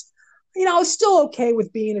 I was I was still okay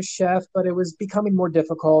with being a chef, but it was becoming more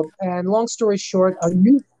difficult. And long story short, a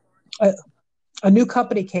new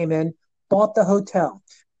company came in, bought the hotel.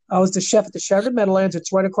 I was the chef at the Sheraton Meadowlands.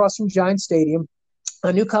 It's right across from Giant Stadium.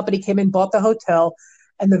 A new company came in, bought the hotel,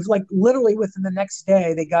 and like literally within the next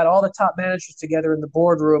day, they got all the top managers together in the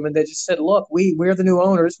boardroom, and they just said, "Look, we're the new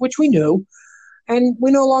owners," which we knew, and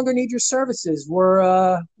we no longer need your services. We're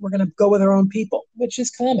going to go with our own people, which is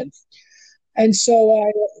common. And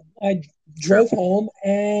so I drove home,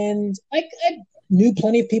 and I knew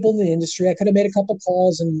plenty of people in the industry. I could have made a couple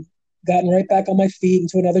calls and gotten right back on my feet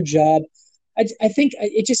into another job. I think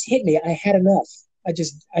it just hit me. I had enough.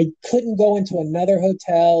 I couldn't go into another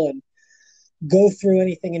hotel and go through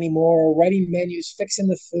anything anymore, writing menus, fixing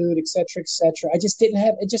the food, et cetera, et cetera. I just didn't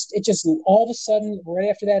have it. Just all of a sudden, right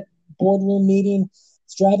after that boardroom meeting, I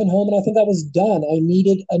was driving home, and I think I was done. I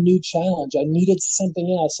needed a new challenge. I needed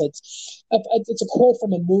something else. It's a quote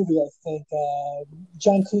from a movie, I think.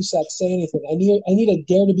 John Cusack say anything. I need a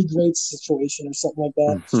dare to be great situation or something like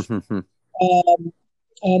that.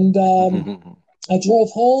 And I drove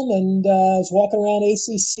home, and I was walking around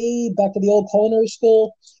ACC, back to the old culinary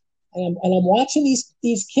school, and I'm watching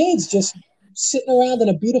these kids just sitting around on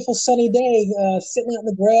a beautiful sunny day, sitting out in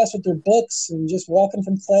the grass with their books and just walking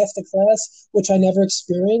from class to class, which I never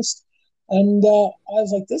experienced. And I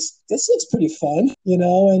was like, this looks pretty fun,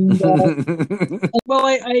 And well,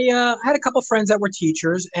 I had a couple friends that were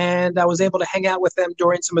teachers, and I was able to hang out with them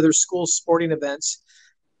during some of their school sporting events.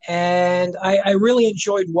 And I really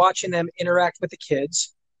enjoyed watching them interact with the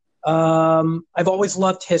kids. I've always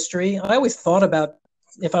loved history. I always thought about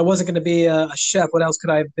if I wasn't going to be a chef, what else could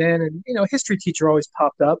I have been? And, history teacher always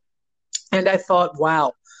popped up. And I thought,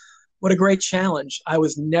 wow, what a great challenge. I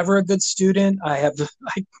was never a good student. I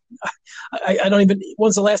don't even,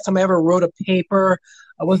 when's the last time I ever wrote a paper?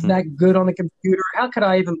 I wasn't that good on the computer. How could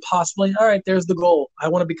I even possibly, all right, there's the goal. I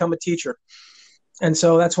want to become a teacher. And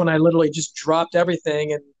so that's when I literally just dropped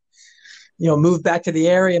everything and, moved back to the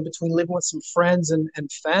area. And between living with some friends and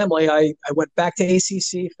family, I went back to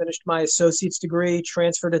ACC, finished my associate's degree,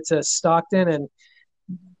 transferred it to Stockton, and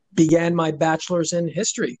began my bachelor's in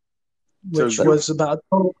history, which was about.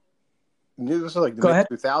 This was like the mid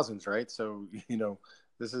 2000s, right? So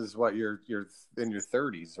this is what you're in your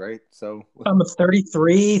 30s, right? So I'm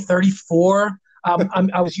 33, 34.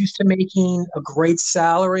 I was used to making a great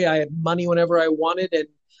salary. I had money whenever I wanted, and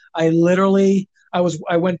I literally. I'm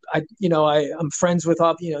friends with,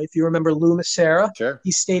 if you remember Lou Macera. Sure.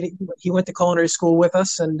 He went to culinary school with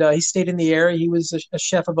us, and he stayed in the area. He was a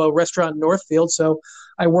chef of a restaurant in Northfield, so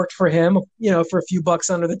I worked for him, for a few bucks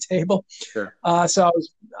under the table. Sure. So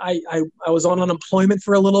I was on unemployment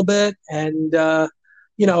for a little bit, and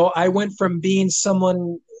I went from being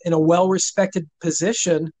someone in a well-respected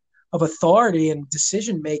position of authority and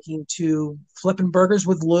decision making to flipping burgers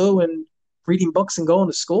with Lou and reading books and going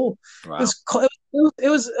to school. Wow. It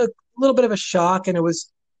was a little bit of a shock, and it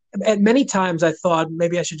was at many times I thought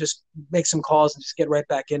maybe I should just make some calls and just get right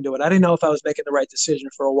back into it. I didn't know if I was making the right decision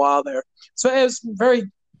for a while there. So it was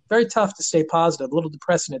very, very tough to stay positive, a little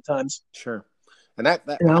depressing at times. Sure. And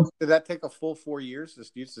did that take a full 4 years?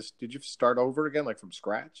 Did you start over again, like from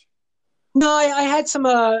scratch? No, I had some,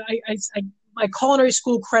 my culinary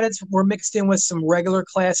school credits were mixed in with some regular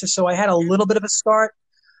classes. So I had a little bit of a start.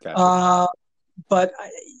 Gotcha. But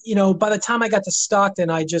by the time I got to Stockton,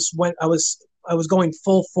 I was going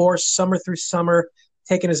full force, summer through summer,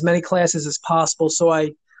 taking as many classes as possible. So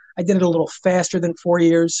I did it a little faster than 4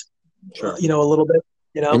 years, sure. A little bit,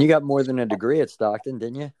 And you got more than a degree at Stockton,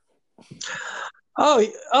 didn't you? Oh,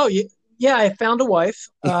 yeah, I found a wife.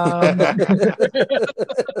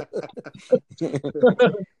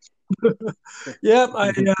 Yeah,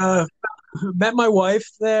 I met my wife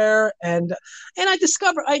there, and I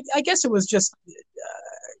discovered. I guess it was just,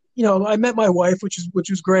 I met my wife, which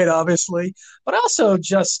was great, obviously, but also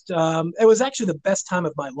just it was actually the best time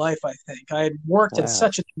of my life. I think I had worked in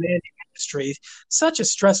such a demanding industry, such a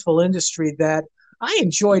stressful industry that I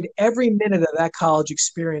enjoyed every minute of that college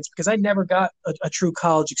experience because I never got a true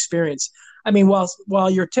college experience. I mean, while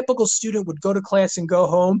your typical student would go to class and go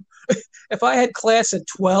home, if I had class at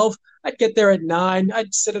 12, I'd get there at 9.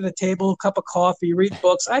 I'd sit at a table, a cup of coffee, read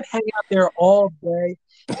books. I'd hang out there all day.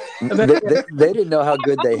 They didn't know how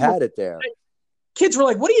good they had it there. Kids were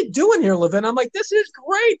like, "What are you doing here, Levin?" I'm like, "This is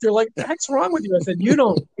great." They're like, "The heck's wrong with you?" I said, "You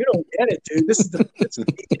don't get it, dude. This is the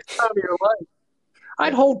easiest time of your life."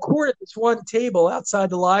 I'd hold court at this one table outside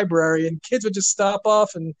the library, and kids would just stop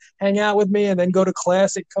off and hang out with me and then go to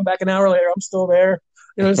class. They'd come back an hour later. I'm still there,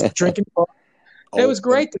 just drinking coffee. It was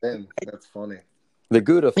great. That's funny. The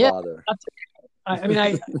Gouda father.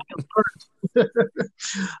 I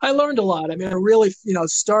I learned a lot. I mean, I really,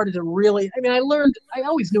 started to really. I mean, I learned. I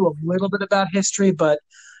always knew a little bit about history, but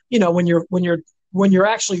when you're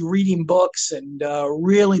actually reading books and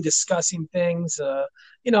really discussing things,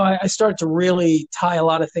 I started to really tie a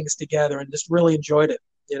lot of things together and just really enjoyed it.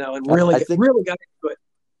 And I think, really got into it.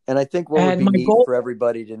 and I think what would And be my neat goal. for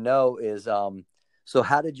everybody to know is, so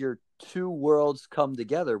how did your two worlds come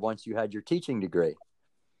together once you had your teaching degree?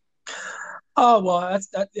 Oh well,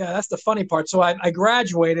 that's the funny part. So I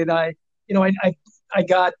graduated. I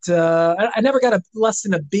got I never got a less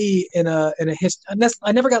than a B in a history.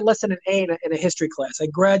 I never got less than an A in a history class. I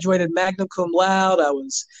graduated magna cum laude. I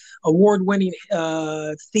was award winning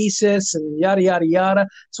thesis and yada yada yada.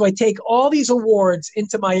 So I take all these awards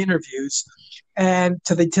into my interviews and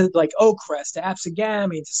to like Oakcrest, to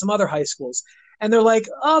Absegami, to some other high schools, and they're like,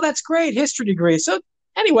 "Oh, that's great, history degree." So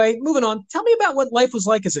anyway, moving on. Tell me about what life was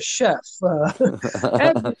like as a chef. As we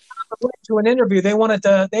went to an interview,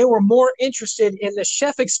 they were more interested in the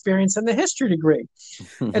chef experience than the history degree.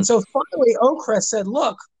 And so finally, Oakcrest said,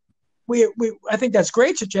 "Look, I think that's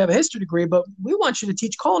great that you have a history degree, but we want you to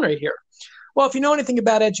teach culinary here." Well, if you know anything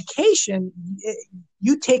about education,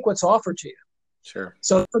 you take what's offered to you. Sure.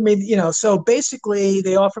 So for me, so basically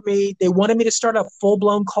they wanted me to start a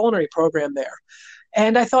full-blown culinary program there.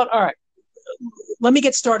 And I thought, all right, let me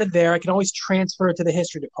get started there. I can always transfer it to the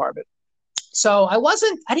history department. So I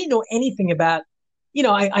didn't know anything about,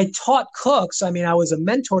 I taught cooks. I mean, I was a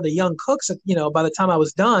mentor to young cooks, by the time I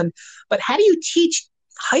was done. But how do you teach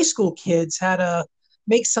high school kids how to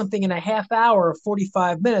make something in a half hour or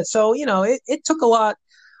 45 minutes? So, it took a lot.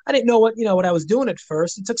 I didn't know what I was doing at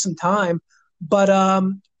first. It took some time, but,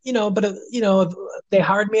 they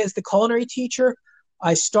hired me as the culinary teacher.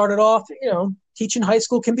 I started off, teaching high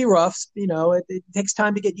school can be rough. It takes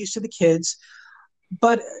time to get used to the kids.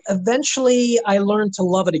 But eventually I learned to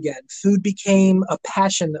love it again. Food became a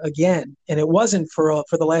passion again. And it wasn't for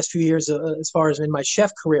the last few years as far as in my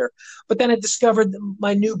chef career. But then I discovered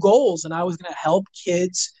my new goals, and I was going to help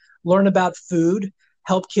kids learn about food,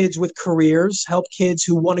 help kids with careers, help kids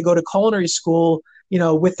who want to go to culinary school,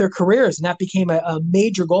 with their careers. And that became a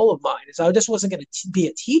major goal of mine. Is I just wasn't going to be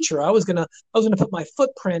a teacher. I was going to put my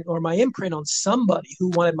footprint or my imprint on somebody who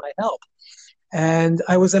wanted my help. And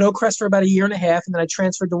I was at Oakcrest for about a year and a half, and then I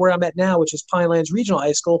transferred to where I'm at now, which is Pinelands Regional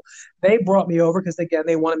High School. They brought me over because, again,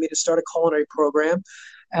 they wanted me to start a culinary program.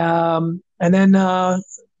 And then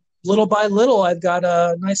little by little, I've got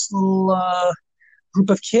a nice little group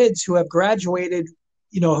of kids who have graduated,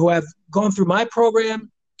 who have gone through my program,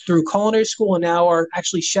 through culinary school, and now are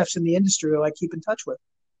actually chefs in the industry who I keep in touch with.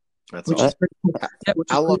 That's awesome.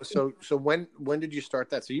 How long? Cool. So when did you start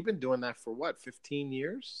that? So you've been doing that for what, 15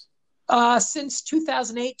 years? Since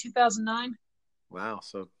 2008, 2009. Wow.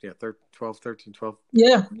 So yeah, 12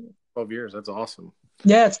 Yeah. 12 years. That's awesome.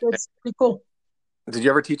 Yeah, it's pretty cool. Did you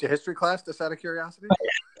ever teach a history class, just out of curiosity?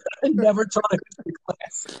 I never taught a history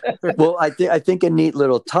class. Well, I think a neat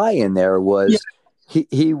little tie in there was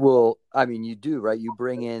he will, I mean, you do, right? You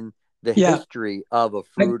bring in the history of a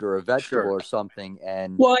fruit or a vegetable or something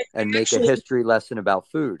and make a history lesson about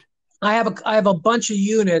food. I have a bunch of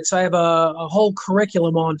units. I have a whole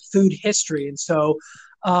curriculum on food history. And so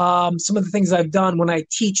some of the things I've done when I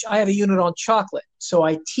teach, I have a unit on chocolate. So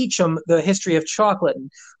I teach them the history of chocolate and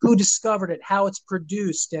who discovered it, how it's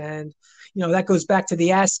produced. And, that goes back to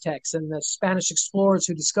the Aztecs and the Spanish explorers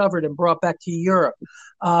who discovered and brought back to Europe.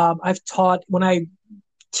 I've taught, when I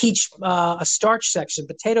teach a starch section,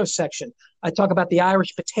 potato section, I talk about the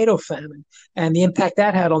Irish potato famine and the impact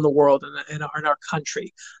that had on the world and in our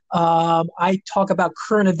country. I talk about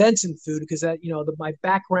current events in food because my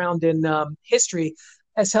background in history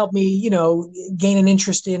has helped me, gain an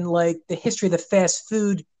interest in like the history of the fast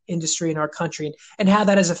food industry in our country and how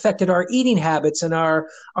that has affected our eating habits and our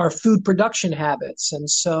food production habits. And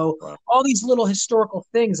so all these little historical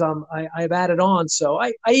things I've added on. So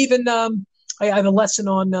I even I have a lesson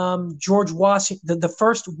on George Washington. The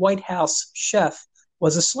first White House chef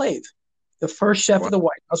was a slave. The first chef of the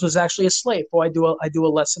White House was actually a slave. So I do a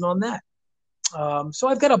lesson on that. So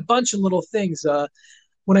I've got a bunch of little things.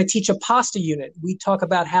 When I teach a pasta unit, we talk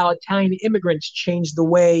about how Italian immigrants changed the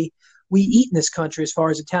way we eat in this country as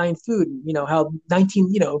far as Italian food. How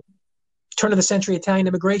turn of the century Italian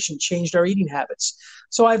immigration changed our eating habits.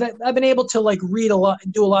 So I've been able to like read a lot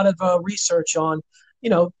and do a lot of research on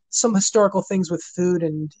some historical things with food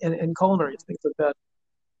and culinary and things like that.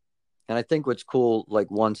 And I think what's cool,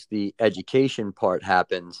 like once the education part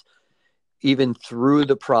happens, even through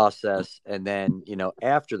the process and then,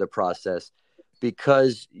 after the process,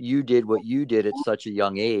 because you did what you did at such a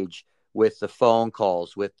young age with the phone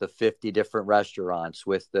calls, with the 50 different restaurants,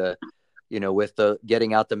 with the, with the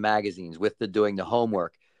getting out the magazines, with the doing the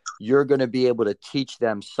homework. You're going to be able to teach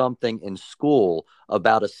them something in school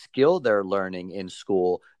about a skill they're learning in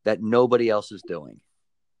school that nobody else is doing.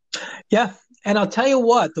 Yeah. And I'll tell you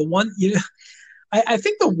what, I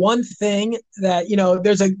think the one thing that,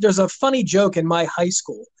 there's a funny joke in my high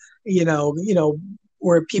school,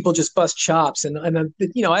 where people just bust chops, and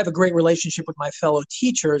I have a great relationship with my fellow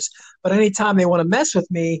teachers, but anytime they want to mess with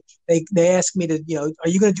me, they ask me to, are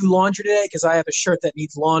you going to do laundry today? Because I have a shirt that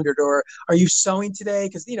needs laundered, or are you sewing today?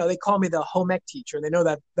 Because, they call me the home ec teacher, and they know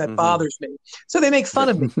that bothers me. So they make fun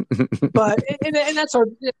of me. But and that's our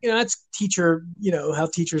that's teacher how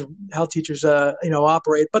teachers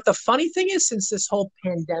operate. But the funny thing is, since this whole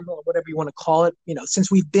pandemic, or whatever you want to call it, since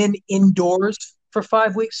we've been indoors for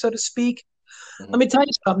 5 weeks, so to speak, let me tell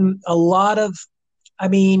you something.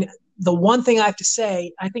 The one thing I have to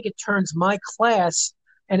say, I think it turns my class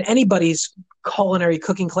and anybody's culinary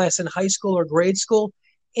cooking class in high school or grade school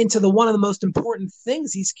into one of the most important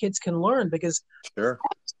things these kids can learn, because Sure.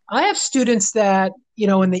 I have students that,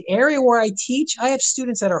 in the area where I teach, I have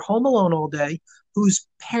students that are home alone all day, whose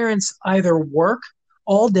parents either work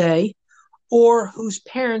all day or whose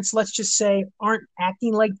parents, let's just say, aren't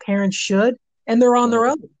acting like parents should, and they're on their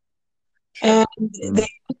own. Sure. And they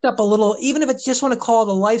picked up a little, even if it's just want to call it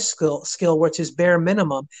a life skill, which is bare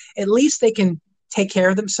minimum, at least they can take care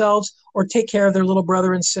of themselves or take care of their little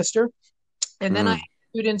brother and sister. And then I have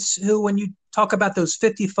students who, when you talk about those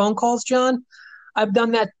 50 phone calls, John, I've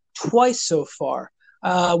done that twice so far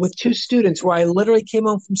with 2 students, where I literally came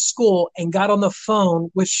home from school and got on the phone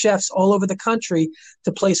with chefs all over the country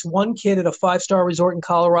to place one kid at a 5-star resort in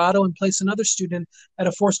Colorado and place another student at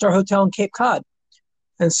a 4-star hotel in Cape Cod.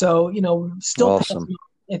 And so, still awesome.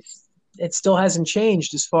 It still hasn't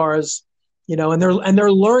changed as far as, and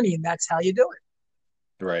they're learning that's how you do it.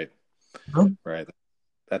 Right. Huh? Right.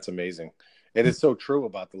 That's amazing. It is so true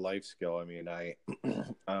about the life skill. I mean, I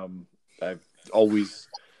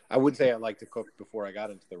would say I like to cook before I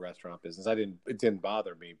got into the restaurant business. It didn't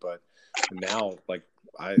bother me, but now, like,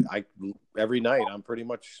 I every night I'm pretty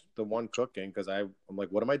much the one cooking, because I'm like,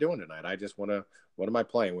 what am I doing tonight? I just want to, what am I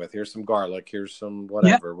playing with? Here's some garlic. Here's some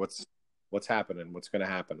whatever. Yeah. What's happening? What's going to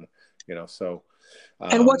happen? So.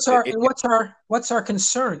 And what's our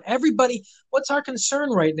concern? Everybody, what's our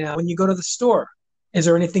concern right now when you go to the store? Is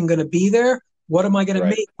there anything going to be there? What am I going to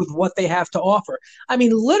make with what they have to offer? I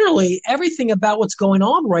mean, literally everything about what's going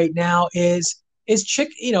on right now is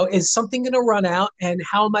something going to run out, and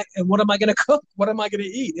what am I going to cook? What am I going to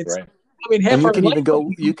eat? It's right. I mean, and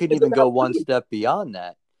you can even go one step beyond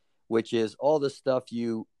that, which is all the stuff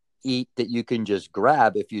you eat that you can just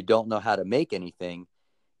grab if you don't know how to make anything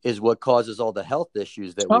is what causes all the health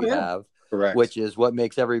issues that we have. Correct. Which is what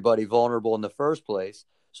makes everybody vulnerable in the first place.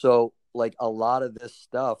 So, like, a lot of this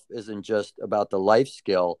stuff isn't just about the life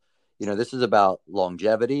skill. This is about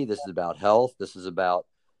longevity. This is about health. This is about,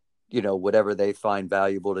 whatever they find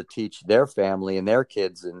valuable to teach their family and their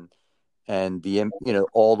kids, and the,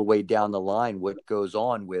 all the way down the line, what goes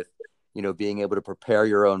on with, being able to prepare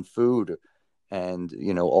your own food and,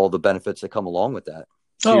 all the benefits that come along with that.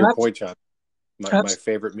 To your point, John, my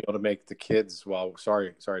favorite meal to make the kids. Well,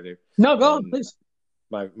 sorry, Dave. No, go on, please.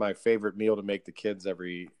 My favorite meal to make the kids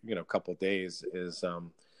every couple of days is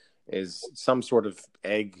some sort of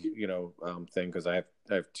egg thing, because I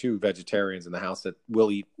have 2 vegetarians in the house that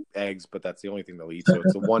will eat eggs, but that's the only thing they'll eat. So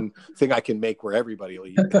it's the one thing I can make where everybody will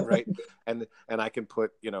eat, right? And I can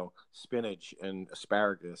put spinach and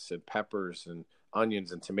asparagus and peppers and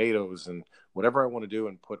onions and tomatoes and whatever I want to do,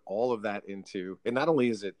 and put all of that into, and not only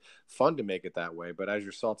is it fun to make it that way, but as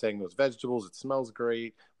you're sauteing those vegetables, it smells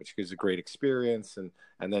great, which gives a great experience. And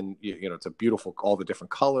then, it's a beautiful, all the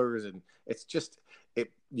different colors, and it's just,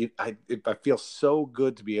 I feel so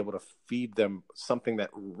good to be able to feed them something that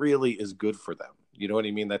really is good for them. You know what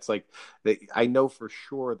I mean? That's like, I know for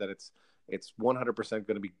sure that it's 100%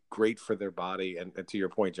 going to be great for their body. And to your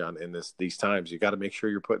point, John, in these times, you got to make sure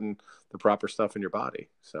you're putting the proper stuff in your body.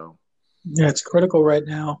 So yeah, it's critical right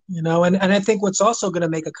now, and I think what's also going to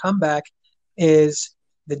make a comeback is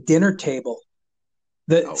the dinner table,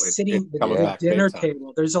 the dinner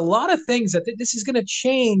table. There's a lot of things that this is going to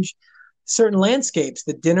change certain landscapes.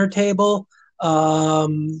 The dinner table,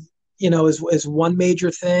 is one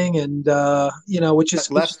major thing, and which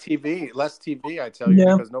is less TV. I tell you,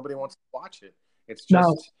 because nobody wants to watch it. It's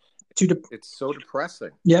just it's so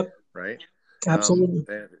depressing. Yep. Right. Absolutely.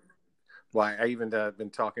 I even been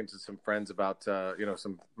talking to some friends about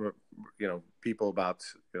some people about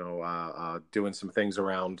doing some things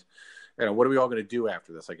around. What are we all going to do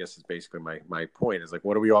after this? I guess is basically my point. Is like,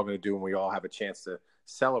 what are we all going to do when we all have a chance to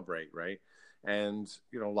celebrate, right? And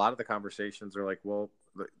a lot of the conversations are like, well,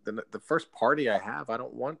 the first party I have, I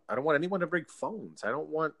don't want anyone to bring phones.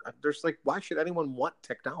 There's like, why should anyone want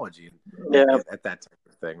technology at that type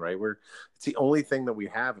of thing, right? It's the only thing that we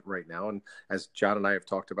have right now. And as John and I have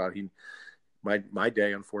talked about, my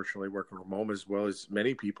day, unfortunately, working from home as well as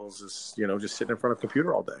many people's is, just sitting in front of a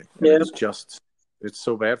computer all day. And it's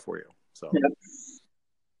so bad for you. So.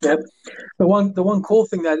 Yep. The one cool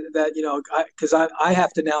thing that because I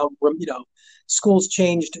have to now, schools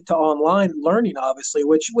changed to online learning, obviously,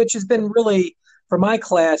 which has been really, for my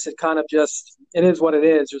class, it kind of just, it is what it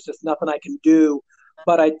is. There's just nothing I can do.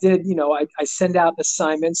 But I did, I send out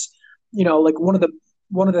assignments. Like one of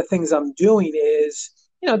the things I'm doing is,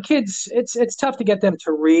 kids, it's tough to get them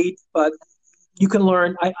to read, but you can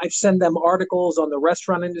learn. I send them articles on the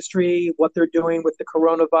restaurant industry, what they're doing with the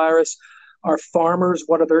coronavirus, our farmers,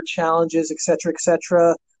 what are their challenges, et cetera, et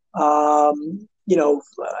cetera. How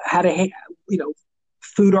to,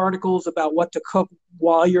 food articles about what to cook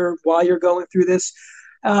while you're going through this.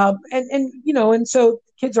 And so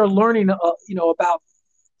kids are learning, about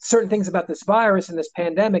certain things about this virus and this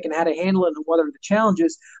pandemic and how to handle it and what are the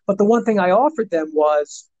challenges. But the one thing I offered them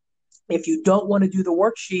was, if you don't want to do the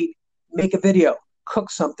worksheet, make a video, cook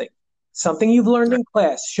something you've learned in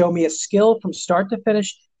class, show me a skill from start to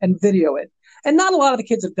finish and video it. And not a lot of the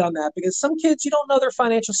kids have done that, because some kids, you don't know their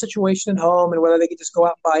financial situation at home and whether they can just go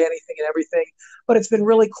out and buy anything and everything. But it's been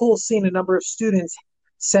really cool seeing a number of students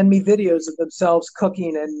send me videos of themselves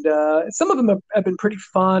cooking, and some of them have been pretty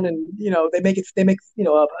fun, and they make a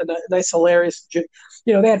nice, hilarious,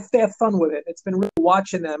 they have fun with it. It's been really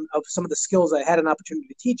watching them of some of the skills I had an opportunity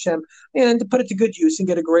to teach them and to put it to good use and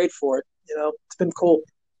get a grade for it. It's been cool.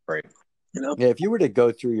 Right. Yeah, if you were to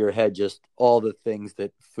go through your head just all the things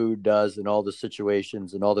that food does and all the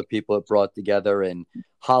situations and all the people it brought together and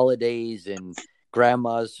holidays and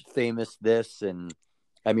grandma's famous this, and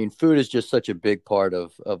I mean, food is just such a big part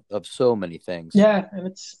of so many things. Yeah,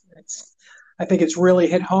 and I think it's really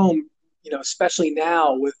hit home, especially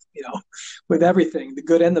now with everything, the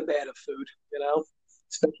good and the bad of food,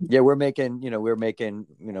 Yeah, we're making,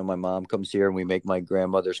 my mom comes here and we make my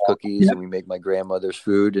grandmother's cookies and we make my grandmother's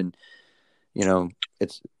food, and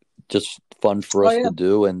it's just fun for us to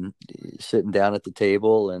do, and sitting down at the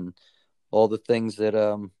table and all the things that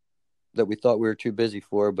we thought we were too busy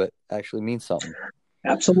for, but actually mean something.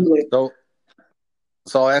 Absolutely. So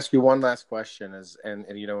I'll ask you one last question,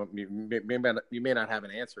 and you may not have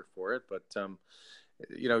an answer for it, but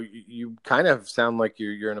you kind of sound like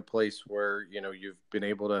you're in a place where you've been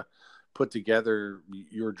able to put together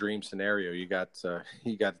your dream scenario. You got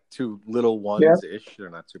two little ones ish. They're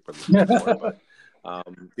not super little anymore, but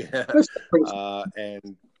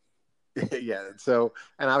and yeah. So,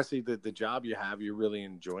 and obviously the job you have, you're really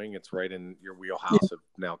enjoying. It's right in your wheelhouse of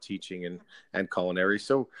now teaching and culinary.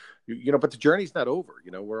 So, but the journey's not over.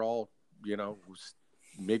 We're all,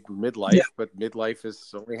 midlife, but midlife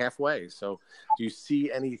is only halfway. So do you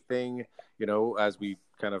see anything, as we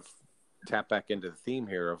kind of tap back into the theme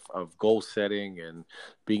here of goal setting and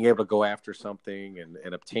being able to go after something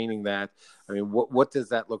and obtaining that? I mean, what does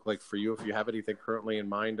that look like for you? If you have anything currently in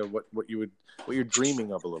mind, or what you're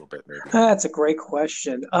dreaming of a little bit, maybe? That's a great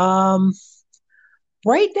question.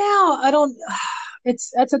 Right now,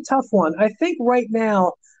 that's a tough one. I think right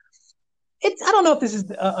now, I don't know if this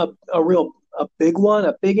is a big one,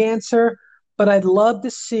 a big answer, but I'd love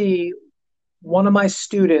to see one of my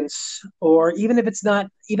students, or even if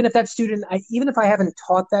I haven't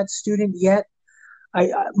taught that student yet,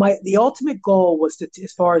 the ultimate goal was to,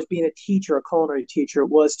 as far as being a teacher, a culinary teacher,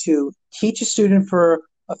 was to teach a student for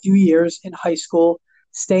a few years in high school,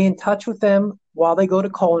 stay in touch with them while they go to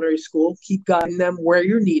culinary school, keep guiding them where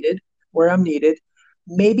I'm needed,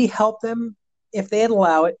 maybe help them, if they'd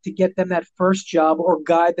allow it, to get them that first job, or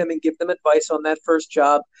guide them and give them advice on that first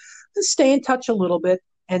job, and stay in touch a little bit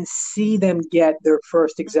and see them get their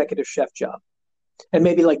first executive chef job, and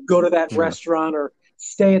maybe like go to that restaurant or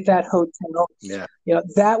stay at that hotel. Yeah.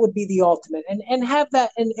 That would be the ultimate, and have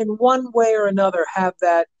that in one way or another, have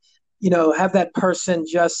that person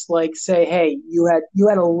just like say, hey, you had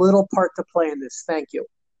a little part to play in this. Thank you.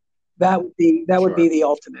 That would be the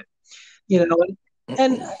ultimate,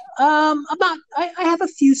 and I have a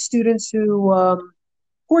few students who are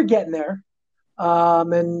getting there,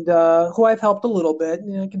 and who I've helped a little bit.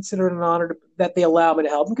 Consider it an honor that they allow me to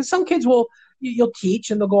help them, because some kids you'll teach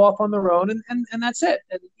and they'll go off on their own, and that's it,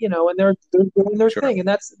 and and they're doing their thing, and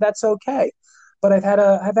that's okay. But I've had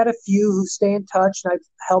a few who stay in touch, and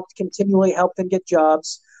I've continually helped them get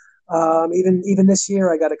jobs. Even this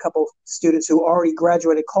year, I got a couple students who already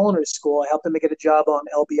graduated culinary school. I helped them to get a job on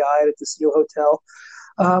LBI at the Seal Hotel.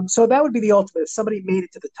 So that would be the ultimate. If somebody made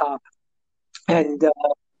it to the top, and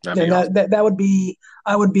That'd be awesome. that would be,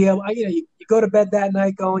 I would be able. You go to bed that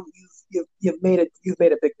night going, you've made it. You've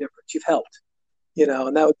made a big difference. You've helped.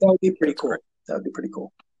 And that would be pretty That's cool. great. That would be pretty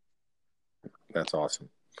cool. That's awesome.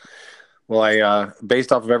 Well,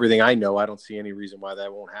 based off of everything I know, I don't see any reason why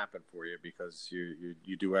that won't happen for you, because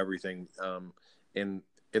you do everything in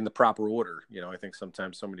the proper order. I think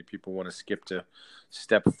sometimes so many people want to skip to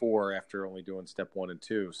step 4 after only doing step 1 and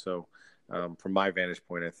 2. So from my vantage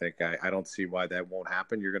point, I think I don't see why that won't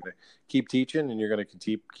happen. You're going to keep teaching, and you're going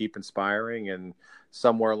to keep inspiring, and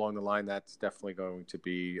somewhere along the line, that's definitely going to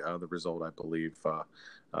be the result, I believe.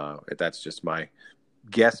 That's just my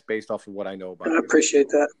guess based off of what I know about I appreciate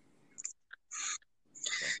that.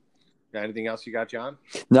 Anything else you got, John?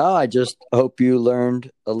 No, I just hope you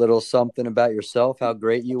learned a little something about yourself, how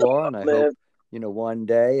great you are. And I hope, one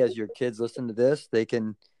day as your kids listen to this, they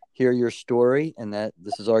can hear your story, and that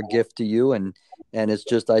this is our gift to you. And it's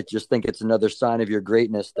just, I just think it's another sign of your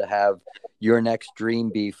greatness to have your next dream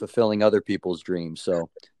be fulfilling other people's dreams. So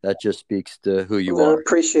that just speaks to who you are. I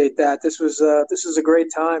appreciate that. This was a great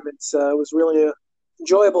time. It was really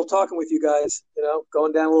enjoyable talking with you guys,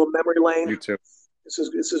 going down a little memory lane. You too. This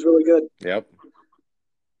is really good. Yep.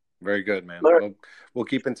 Very good, man. Right. We'll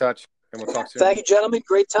keep in touch, and we'll talk soon. Thank you, gentlemen.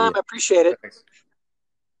 Great time. Yeah. I appreciate it. Thanks.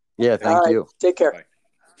 Yeah, thank you. Take care. Bye.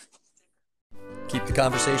 Keep the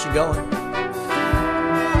conversation going.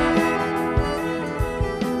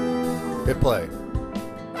 Hit play.